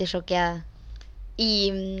realmente choqueada.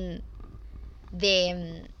 Y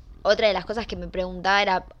otra de las cosas que me preguntaba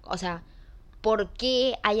era, o sea, ¿por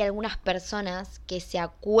qué hay algunas personas que se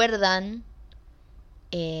acuerdan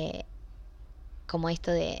como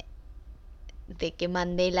esto de que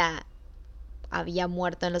Mandela había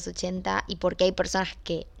muerto en los 80 y por qué hay personas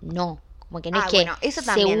que no? Como que no es que eso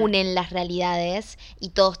se unen las realidades y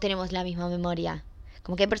todos tenemos la misma memoria.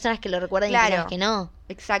 Como que hay personas que lo recuerdan y Claro. personas que no.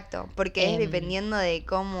 Exacto, porque es Em, dependiendo de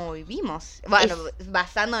cómo vivimos. Bueno,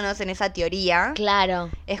 basándonos en esa teoría, Claro.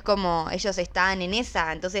 es como ellos estaban en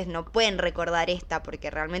esa, entonces no pueden recordar esta, porque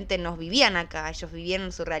realmente nos vivían acá, ellos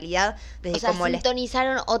vivían su realidad desde O sea, como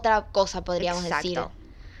sintonizaron otra cosa, podríamos decir. Exacto.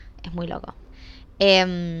 Es muy loco.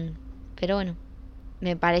 Em, pero bueno,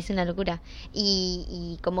 me parece una locura.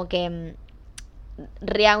 Y como que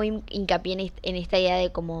re hago hincapié en esta idea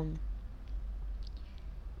de como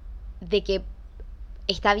de que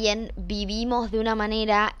está bien, vivimos de una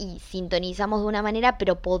manera y sintonizamos de una manera,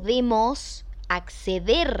 pero podemos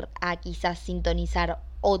acceder a quizás sintonizar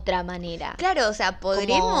otra manera. Claro, o sea,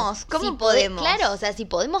 ¿podremos? Como, ¿Cómo si podemos? Claro, o sea, si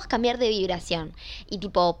podemos cambiar de vibración y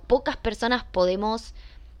tipo, pocas personas podemos,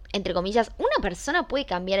 entre comillas, una persona puede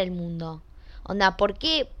cambiar el mundo. Onda, ¿por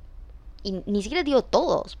qué? Y ni siquiera digo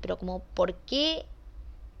todos, pero como, ¿por qué?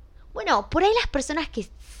 Bueno, por ahí las personas que,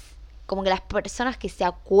 como que las personas que se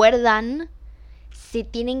acuerdan, se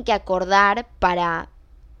tienen que acordar para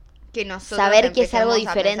Que nosotros saber que es algo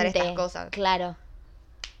empecemos a pensar diferente. estas cosas. Claro.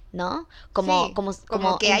 ¿No? Como, Sí, como, como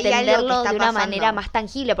como que hay algo que entenderlo está de una pasando. manera más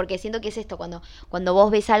tangible, porque siento que es esto, cuando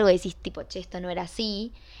vos ves algo y decís tipo, che, esto no era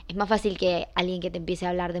así, es más fácil que alguien que te empiece a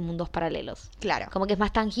hablar de mundos paralelos. Claro. Como que es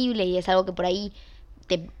más tangible y es algo que por ahí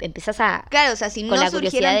te empezás a... Claro, o sea, si con no la curiosidad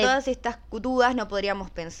surgieran de- todas estas dudas, no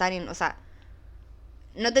podríamos pensar en, o sea,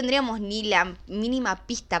 no tendríamos ni la mínima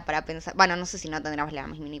pista para pensar. Bueno, no sé si no tendríamos la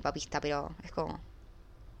mínima pista, pero es como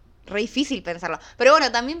re difícil pensarlo. Pero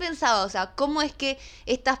bueno, también pensaba, o sea, cómo es que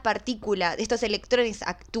estas partículas, estos electrones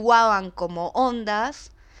actuaban como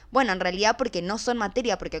ondas. Bueno, en realidad porque no son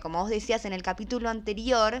materia, porque como vos decías en el capítulo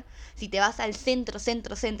anterior, si te vas al centro,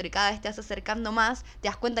 centro, centro y cada vez te vas acercando más, te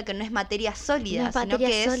das cuenta que no es materia sólida, No es sino materia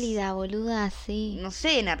que sólida, boluda, sí. no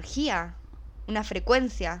sé, energía, una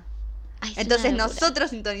frecuencia. Ay, es Entonces una locura. nosotros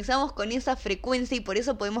sintonizamos con esa frecuencia y por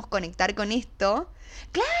eso podemos conectar con esto.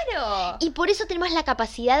 ¡Claro! Y por eso tenemos la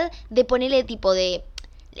capacidad de ponerle tipo de...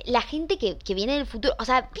 La gente que viene del futuro... O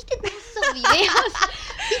sea, ¿viste todos esos videos?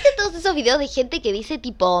 ¿Viste todos esos videos de gente que dice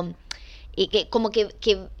tipo... que como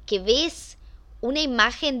que ves una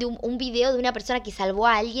imagen de un video de una persona que salvó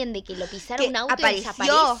a alguien de que lo pisara Que un auto apareció, y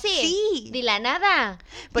desaparece sí. de la nada?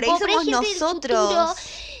 Por Tipo, ahí pero hay somos gente del nosotros. futuro.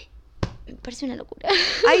 Me parece una locura.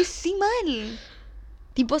 ¡Ay, sí, mal!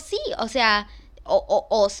 Tipo, sí, o sea...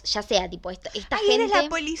 O ya sea, tipo, esta ¡Ay, gente... eres la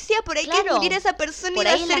policía! Por ahí que Claro, muriera esa persona por y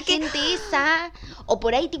va a ahí es la ser que... gente esa, o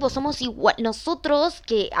por ahí tipo somos igual, nosotros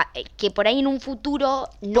que por ahí en un futuro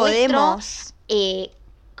Podemos. nuestro,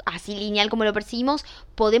 así lineal como lo percibimos,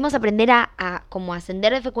 podemos aprender a como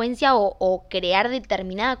ascender de frecuencia o crear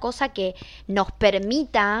determinada cosa que nos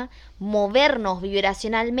permita movernos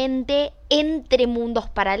vibracionalmente entre mundos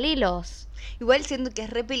paralelos. Igual siento que es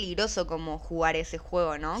re peligroso como jugar ese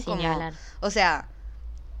juego, ¿no? Sin Como, hablar. o sea,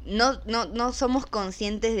 no somos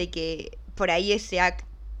conscientes de que por ahí ese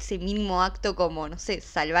mínimo acto como, no sé,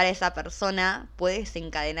 salvar a esa persona puede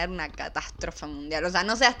desencadenar una catástrofe mundial. O sea,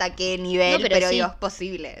 no sé hasta qué nivel, No, pero sí. digo, es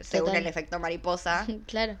posible, según Total. el efecto mariposa.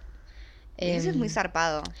 Claro. Eso es muy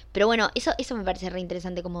zarpado. Pero bueno, eso me parece re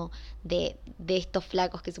interesante como de estos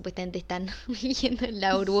flacos que supuestamente están viviendo en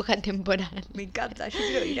la burbuja temporal. Me encanta, yo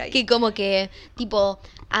quiero ir ahí. Que como que, tipo,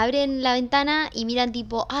 abren la ventana y miran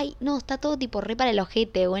tipo, ay, no, está todo tipo re para el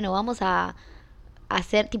ojete, bueno, vamos a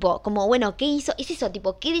hacer tipo, como, bueno, ¿qué hizo? Es eso,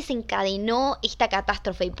 tipo, ¿qué desencadenó esta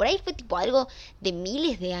catástrofe? Y por ahí fue tipo algo de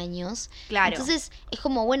miles de años. Claro. Entonces es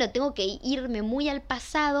como, bueno, tengo que irme muy al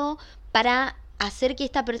pasado para hacer que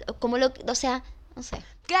esta persona, como lo, o sea, no sé.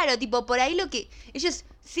 Claro, tipo, por ahí lo que ellos,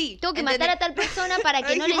 sí. Tengo que ¿entendés? matar a tal persona para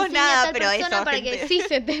que no le dijimos enseñe nada, a tal pero persona eso, para gente. que sí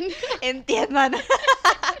se entienda. Entiendan.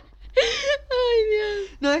 Ay,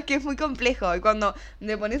 Dios. No, es que es muy complejo. Y cuando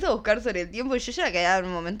me pones a buscar sobre el tiempo, yo ya quedaba en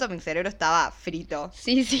un momento, mi cerebro estaba frito.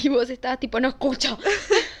 Sí, vos estabas tipo, no escucho.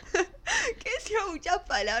 Que decía muchas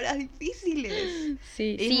palabras difíciles.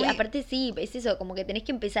 Sí, Es sí, muy- aparte sí, es eso, como que tenés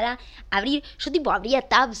que empezar a abrir. Yo tipo abría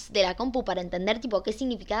tabs de la compu para entender tipo qué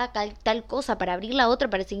significaba tal cosa, para abrir la otra,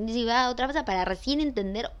 para significar otra cosa, para recién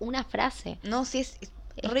entender una frase. No, sí, es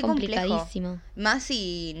Es re complejo. complicadísimo. Más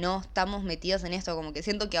si no estamos metidos en esto, como que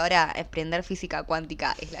siento que ahora aprender física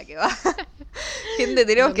cuántica es la que va. Gente,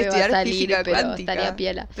 tenemos No que me va a estudiar salir, física pero cuántica. estaría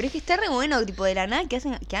piola. Pero es que está re bueno, tipo, de la nada que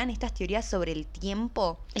hagan estas teorías sobre el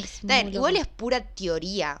tiempo. Es Está bien, muy igual loco. es pura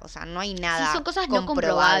teoría, o sea, no hay nada. Sí, son cosas no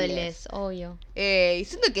comprobables, obvio. Y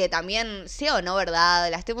siento que también, sea o no verdad,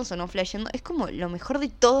 la estemos o no flasheando, es como lo mejor de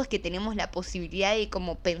todo es que tenemos la posibilidad de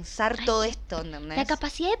como pensar Ay, todo esto, ¿entendés? La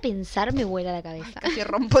capacidad de pensar me vuela la cabeza. Casi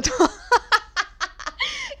rompo todo.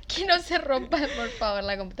 Que no se rompa, por favor,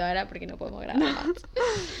 la computadora porque no podemos grabar más.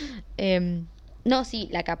 No, sí,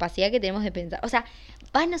 la capacidad que tenemos de pensar. O sea,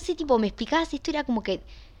 no sé, tipo, me explicabas esto, era como que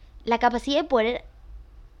la capacidad de poder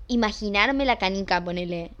imaginarme la canica,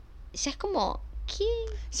 ponele. Ya es como, ¿qué?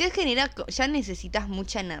 Ya necesitas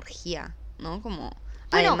mucha energía, ¿no? Como,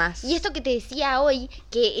 Bueno, además. y esto que te decía hoy,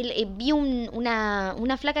 que vi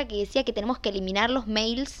una flaca que decía que tenemos que eliminar los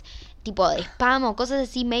mails tipo de spam o cosas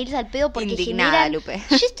así, mails al pedo, porque Indignada, generan... Lupe.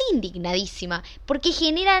 Yo estoy indignadísima, porque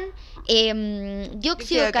generan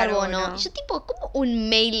dióxido de carbono. Yo tipo, ¿cómo un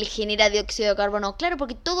mail genera dióxido de carbono? Claro,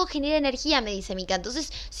 porque todo genera energía, me dice Mika.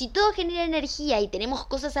 Entonces, si todo genera energía y tenemos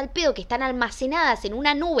cosas al pedo que están almacenadas en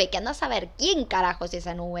una nube, que andás a ver quién carajo es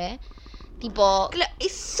esa nube... Tipo, claro,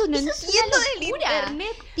 eso no entiendo del internet.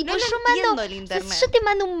 Tipo, no yo entiendo el internet. Yo te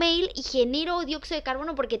mando un mail y genero dióxido de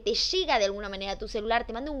carbono porque te llega de alguna manera a tu celular.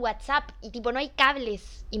 Te mando un WhatsApp y tipo no hay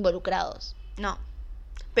cables involucrados. No.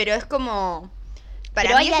 Pero es como... Para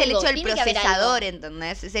Pero mí es hay el algo, hecho del tiene que haber procesador, algo.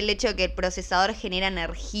 ¿entendés? Es el hecho de que el procesador genera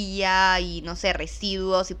energía y, no sé,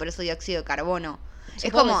 residuos y por eso dióxido de carbono. Es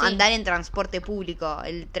Supongo como que sí. andar en transporte público.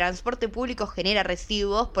 El transporte público genera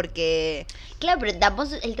residuos porque... Claro, pero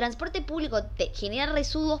tampoco el transporte público te genera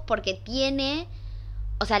residuos porque tiene...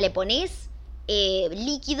 O sea, le pones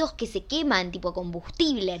líquidos que se queman, tipo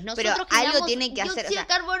combustibles. Nosotros Pero algo generamos tiene que hacer, dióxido de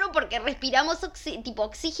carbono porque respiramos tipo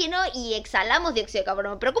oxígeno y exhalamos dióxido de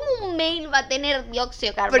carbono. Pero ¿cómo un mail va a tener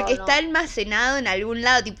dióxido de carbono? Porque está almacenado en algún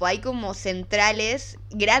lado, tipo hay como centrales,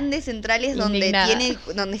 grandes centrales donde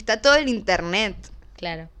está todo el internet.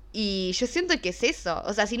 Claro. Y yo siento que es eso.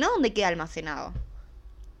 O sea, si no, ¿dónde queda almacenado?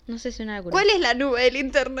 No sé si una locura. ¿Cuál es la nube del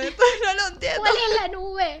internet? No lo entiendo. ¿Cuál es la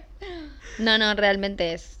nube? No,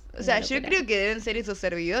 realmente es. O sea, yo creo que deben ser esos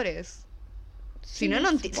servidores. Sí, Si no,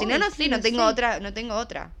 no tengo otra. No tengo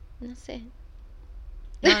otra. No sé.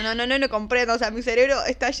 No comprendo. O sea, mi cerebro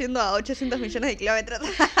está yendo a 800 millones de kilómetros.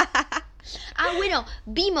 Bueno,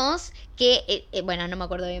 vimos que, bueno, no me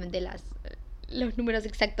acuerdo obviamente los números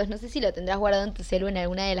exactos. No sé si lo tendrás guardado en tu celu en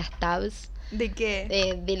alguna de las tabs. ¿De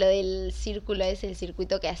qué? De lo del círculo ese, el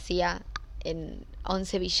circuito que hacía en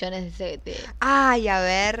 11 billones Ay, a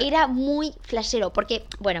ver. Era muy flashero, porque,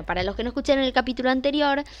 bueno, para los que no escucharon el capítulo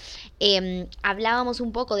anterior, hablábamos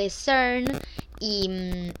un poco de CERN y...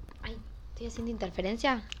 Ay, ¿estoy haciendo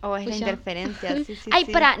interferencia? Oh, es ¿Fui la yo? interferencia, sí. Ay,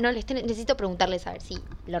 pará, no, necesito preguntarles a ver si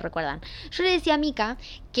lo recuerdan. Yo le decía a Mika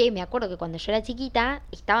que me acuerdo que cuando yo era chiquita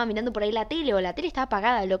estaba mirando por ahí la tele o la tele estaba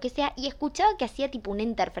apagada, lo que sea, y escuchaba que hacía tipo una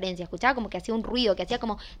interferencia, escuchaba como que hacía un ruido, que hacía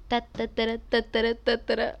como ta ta ta ta ta ta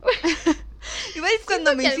ta. Igual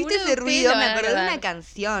cuando me hiciste ese ruido me acordé de acordar. una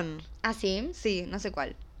canción. ¿Ah, sí? Sí, no sé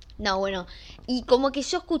cuál. No, bueno, y como que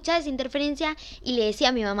yo escuchaba esa interferencia y le decía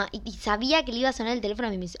a mi mamá, y sabía que le iba a sonar el teléfono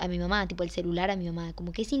a mi mamá, tipo el celular a mi mamá,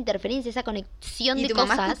 como que esa interferencia, esa conexión ¿Y de tu cosas.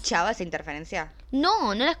 mamá escuchaba esa interferencia?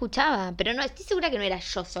 No la escuchaba, pero no, estoy segura que no era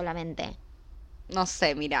yo solamente. No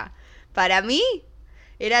sé, mira. Para mí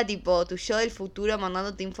era tipo tu yo del futuro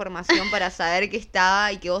mandándote información para saber que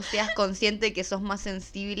estaba y que vos seas consciente de que sos más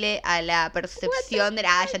sensible a la percepción de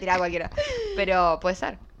la... ya tiraba cualquiera. Pero puede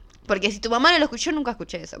ser. Porque si tu mamá no lo escuchó, nunca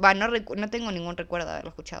escuché eso. No tengo ningún recuerdo de haberlo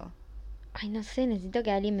escuchado. Ay, no sé, necesito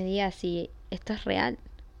que alguien me diga si esto es real.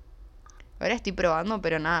 Ahora estoy probando,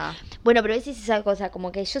 pero nada. Bueno, pero esa es esa cosa,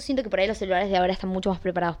 como que yo siento que por ahí los celulares de ahora están mucho más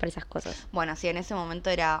preparados para esas cosas. Bueno, sí, en ese momento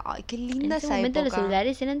era... Ay, qué linda En ese esa momento época. los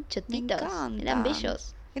celulares eran Me chotitos, encanta. eran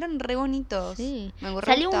bellos. Eran re bonitos. Sí. Me re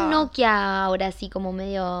Salió gustaba. un Nokia ahora así como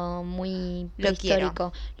medio muy Lo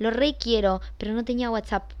prehistórico. Lo re quiero, pero no tenía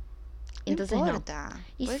WhatsApp. Entonces no no. importa.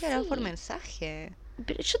 Y Puedes grabar sí. por mensaje.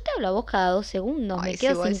 Pero yo te hablo a vos cada 2 segundos, Ay, me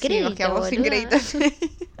quedo igual sin sí, crédito. nos quedamos sin boluda. crédito.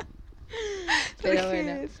 Pero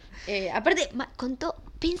bueno. Aparte,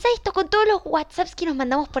 pensá esto, con todos los WhatsApps que nos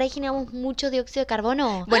mandamos por ahí generamos mucho dióxido de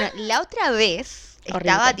carbono. Bueno, la otra vez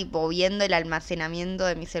Horrible. estaba tipo viendo el almacenamiento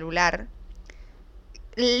de mi celular.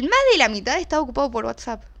 Más de la mitad estaba ocupado por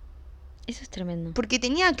WhatsApp. Eso es tremendo. Porque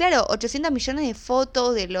tenía, claro, 800 millones de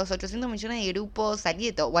fotos de los 800 millones de grupos, salí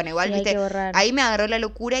de todo. Bueno, igual, Sí, hay viste, que borrar. ahí me agarró la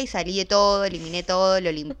locura y salí de todo, eliminé todo,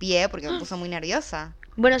 lo limpié porque me puso muy nerviosa.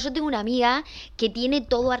 Bueno, yo tengo una amiga que tiene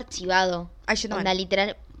todo archivado. Ay, yo Onda,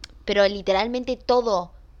 también. pero literalmente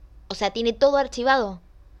todo. O sea, tiene todo archivado.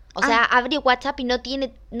 O sea, abre WhatsApp y no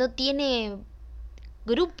tiene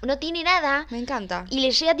grupo, no tiene nada. Me encanta. Y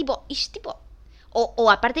le llega tipo,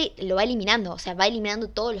 o aparte lo va eliminando, o sea, va eliminando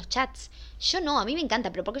todos los chats. Yo no, a mí me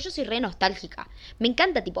encanta, pero porque yo soy re nostálgica. Me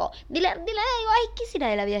encanta, tipo, de la nada digo, ay, ¿qué será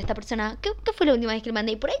de la vida de esta persona? ¿Qué fue la última vez que le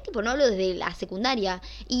mandé? Y por ahí, tipo, no hablo desde la secundaria.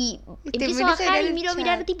 Y te empiezo a metes a bajar leer y el miro a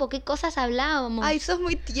mirar, chat. tipo, qué cosas hablábamos. Ay, sos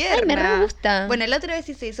muy tierna. Ay, me re gusta. Bueno, la otra vez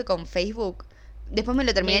hice eso con Facebook. Después me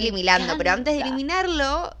lo terminé Me eliminando, pero antes de encanta.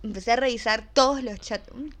 eliminarlo, empecé a revisar todos los chats.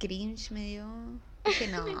 Un cringe me dio. Dije,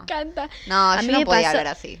 no. Me encanta. No, A yo mí no me podía pasó- hablar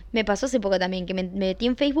así. Me pasó hace poco también, que me metí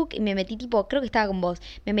en Facebook y me metí tipo, creo que estaba con vos,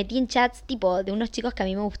 me metí en chats tipo de unos chicos que a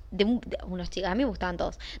mí me gustaban, unos chicos, a mí me gustaban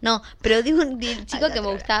todos, no, pero del chico Ay, que me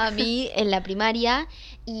la gustaba a mí en la primaria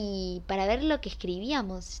y para ver lo que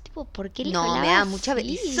escribíamos, tipo, ¿por qué le No, hablaba me da mucha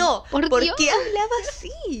así? eso. ¿Por Dios. qué hablaba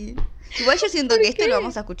así? Igual yo siento que esto lo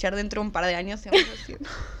vamos a escuchar dentro de un par de años y vamos a decir,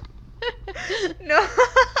 no,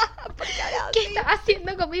 ¿por qué hablaba ¿Qué así? estaba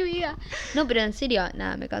haciendo con mi vida? No, pero en serio,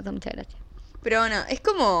 nada, me causa mucha gracia. Pero bueno, es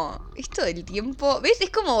como esto del tiempo, ¿ves?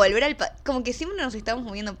 Es como volver como que siempre nos estamos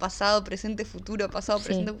moviendo pasado, presente, futuro, pasado, Sí.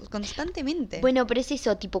 presente, constantemente. Bueno, pero es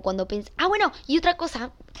eso, tipo, cuando pensás... Ah, bueno, y otra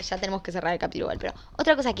cosa, ya tenemos que cerrar el capítulo igual, pero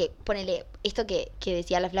otra cosa que, ponele, esto que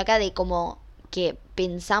decía la flaca de como que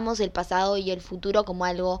pensamos el pasado y el futuro como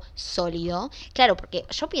algo sólido. Claro, porque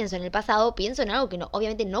yo pienso en el pasado, pienso en algo que no,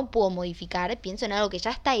 obviamente no puedo modificar, pienso en algo que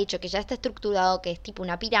ya está hecho, que ya está estructurado, que es tipo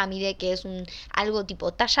una pirámide, que es algo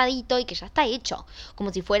tipo talladito y que ya está hecho.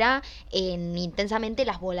 Como si fuera intensamente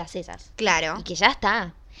las bolas esas. Claro. Y que ya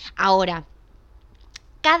está. Ahora,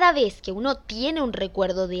 cada vez que uno tiene un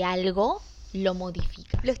recuerdo de algo, lo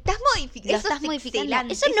modifica. Lo estás modificando. Lo estás modificando.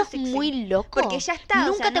 Excelente, Eso no es excelente. muy loco. Porque ya está.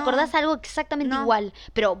 Nunca o sea, te no- acordás algo exactamente No. igual,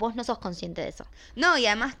 pero vos no sos consciente de eso. No, y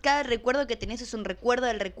además cada recuerdo que tenés es un recuerdo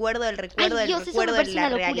del recuerdo del recuerdo Ay, del Dios, eso recuerdo me de parece la una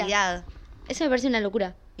locura. realidad. Eso me parece una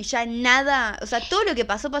locura. Y ya nada, o sea, todo lo que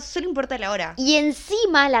pasó, solo importa la hora. Y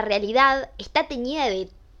encima la realidad está teñida de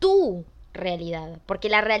tu realidad. Porque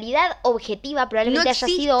la realidad objetiva probablemente haya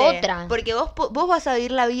sido otra. Porque vos vas a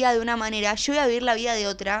vivir la vida de una manera, yo voy a vivir la vida de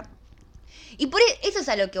otra. Y eso es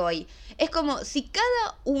a lo que voy. Es como si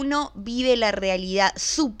cada uno vive la realidad,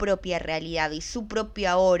 su propia realidad y su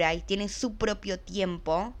propia hora y tiene su propio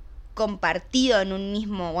tiempo compartido en un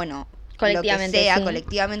mismo, bueno, Colectivamente, lo que sea, sí.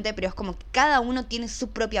 colectivamente, pero es como que cada uno tiene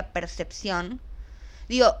su propia percepción.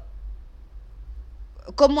 Digo,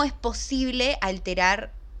 ¿cómo es posible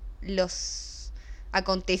alterar los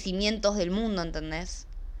acontecimientos del mundo, ¿entendés?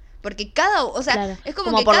 Porque o sea, Claro. es Como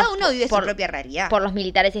como que por cada los- uno vive por- su propia realidad. Por los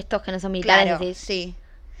militares estos que no son militares, Claro, decís. sí.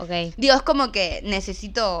 Ok. Digo, es como que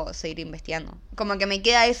necesito seguir investigando. Como que me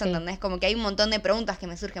queda eso, Sí. ¿entendés? Como que hay un montón de preguntas que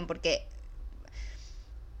me surgen porque...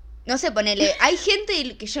 No sé, ponele, hay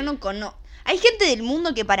gente que yo no conozco. Hay gente del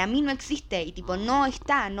mundo que para mí no existe y tipo no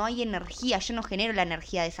está, no hay energía, yo no genero la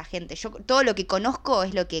energía de esa gente. Yo todo lo que conozco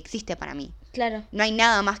es lo que existe para mí. Claro. No hay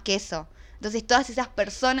nada más que eso. Entonces todas esas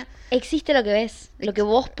personas... Existe lo que ves, lo que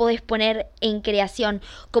vos podés poner en creación.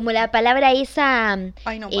 Como la palabra esa...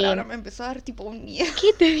 Ay, no, ahora me empezó a dar tipo un miedo.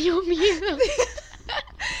 ¿Qué te dio miedo?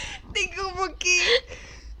 De como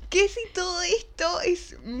que si todo esto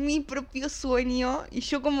es mi propio sueño y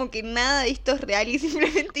yo como que nada de esto es real y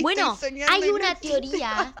simplemente Bueno, estoy soñando. hay y no una existe.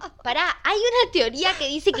 teoría, hay una teoría que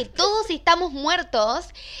dice que todos estamos muertos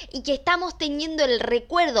y que estamos teniendo el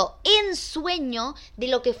recuerdo en sueño de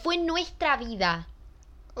lo que fue nuestra vida.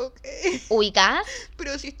 Ok. ¿Ubicás?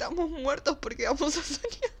 Pero si estamos muertos, ¿por qué vamos a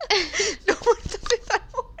soñar? Los muertos están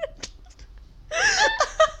muertos.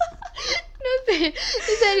 No sé,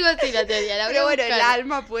 es algo así la teoría. La voy Pero a bueno, buscar. el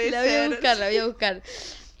alma puede La voy a ser. buscar, la voy a buscar.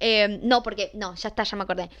 No, porque, no, ya está, ya me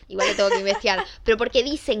acordé. Igual lo tengo que investigar. Pero porque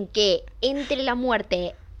dicen que entre la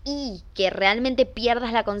muerte y que realmente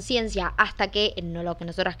pierdas la conciencia hasta que, no lo que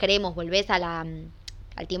nosotras queremos, volvés al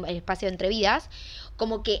tiempo, al espacio entre vidas,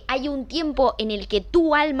 como que hay un tiempo en el que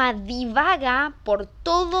tu alma divaga por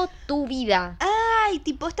toda tu vida. Ay,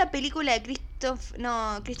 tipo esta película de Christopher.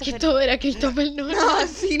 era Christopher Nolan. No,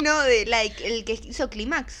 sí, no, de el que hizo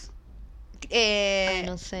Clímax.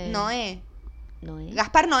 no sé. Noé. No,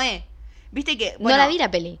 Gaspar Noé. Viste que. no la vi la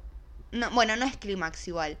peli. No, bueno, no es Clímax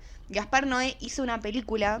igual. Gaspar Noé hizo una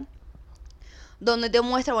película donde te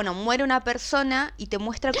muestra, bueno, muere una persona y te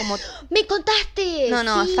muestra como... ¡Me contaste!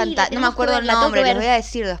 No, Sí, es la fantástico. No me tenemos que acuerdo ver, el la tengo nombre, que les ver. voy a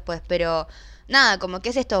decir después, pero... Nada, como que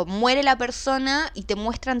es esto, muere la persona y te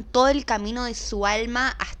muestran todo el camino de su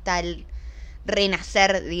alma hasta el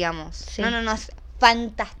renacer, digamos. Sí. No, es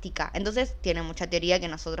fantástica. Entonces tiene mucha teoría que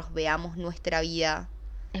nosotros veamos nuestra vida.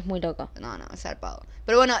 Es muy loco. No, es zarpado.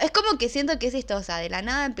 Pero bueno, es como que siento que es esto, o sea, de la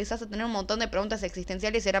nada empezás a tener un montón de preguntas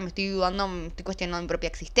existenciales y ahora me estoy dudando, me estoy cuestionando mi propia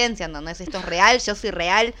existencia, ¿entendés? Esto es real, yo soy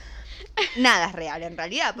real. Nada es real en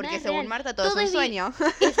realidad, porque Nada es según real. Marta todo es un sueño.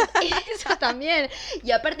 Eso también.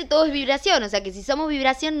 Y aparte todo es vibración, o sea que si somos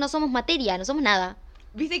vibración no somos materia, no somos nada.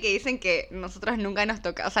 Viste que dicen que nosotros nunca nos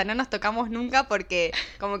tocamos, o sea, no nos tocamos nunca porque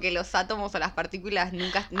como que los átomos o las partículas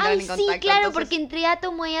nunca entran Ay, en sí, contacto. claro, entonces- porque entre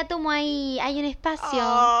átomo y átomo hay un espacio.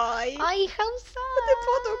 Ay, Ay, Hausa. no te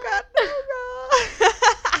puedo tocar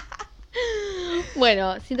nunca.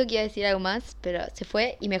 Bueno, siento que iba a decir algo más, pero se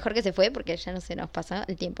fue, y mejor que se fue porque ya no se nos pasa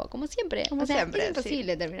el tiempo, como siempre. Como o sea, siempre, es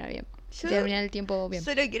imposible terminar bien. Yo terminar el tiempo bien.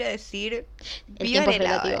 Solo quiero decir, El vivan tiempo es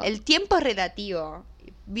relativo. ahora. El tiempo es relativo.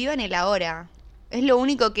 Vivan el ahora. Es lo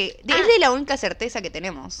único que... Es de la única certeza que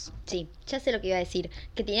tenemos. Sí, ya sé lo que iba a decir,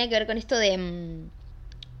 que tenía que ver con esto de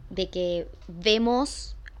que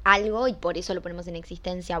vemos algo y por eso lo ponemos en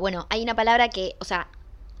existencia. Bueno, hay una palabra que, o sea,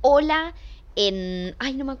 hola en...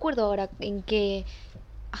 Ay, no me acuerdo ahora en qué...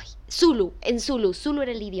 Ay, Zulu, en Zulu. Zulu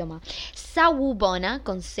era el idioma. Sawubona,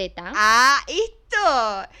 con Z. Ah,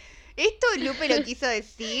 esto Lupe lo quiso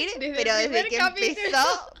decir, pero el desde primer que capítulo.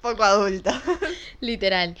 empezó, poco adulto.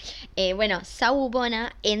 Literal. Bueno,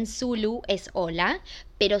 Sawubona en Zulu es hola,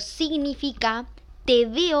 pero significa te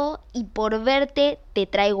veo y por verte te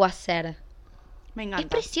traigo a ser. Me encanta. Es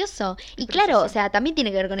precioso. Y precioso. claro, o sea, también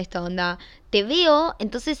tiene que ver con esta onda. Te veo,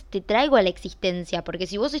 entonces te traigo a la existencia. Porque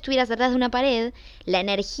si vos estuvieras atrás de una pared, la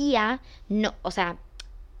energía no, o sea,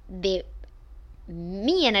 de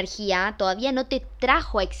mi energía todavía no te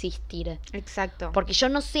trajo a existir. Exacto. Porque yo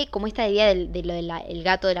no sé cómo esta idea de lo del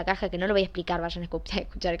gato de la caja, que no lo voy a explicar, vayan a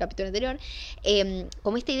escuchar el capítulo anterior,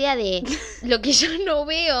 como esta idea de lo que yo no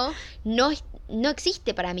veo no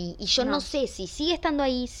existe para mí. Y yo no sé si sigue estando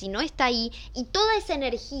ahí, si no está ahí. Y toda esa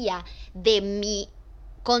energía de mi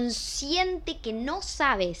consciente que no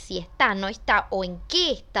sabe si está, no está o en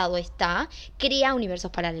qué estado está, crea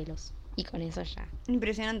universos paralelos. Y con eso ya.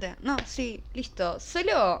 Impresionante. No, sí, listo.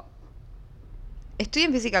 Solo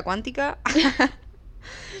estudien física cuántica.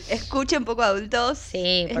 Escuchen poco adultos.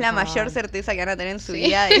 Sí, es por la favor. mayor certeza que van a tener en su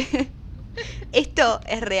vida. Esto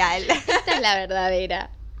es real. Esta es la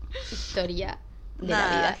verdadera historia de la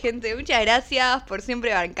vida. Gente, muchas gracias por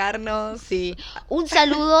siempre bancarnos. Sí. Un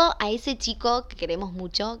saludo a ese chico que queremos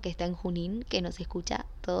mucho, que está en Junín, que nos escucha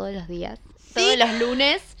todos los días. Sí. Todos los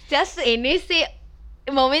lunes. Se hace En ese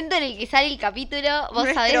momento en el que sale el capítulo, vos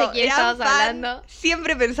sabés de quién gran estamos fan. hablando.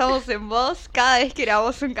 Siempre pensamos en vos cada vez que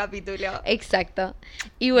grabamos un capítulo. Exacto.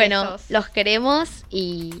 Y bueno, Besos. los queremos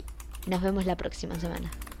y nos vemos la próxima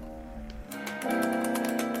semana.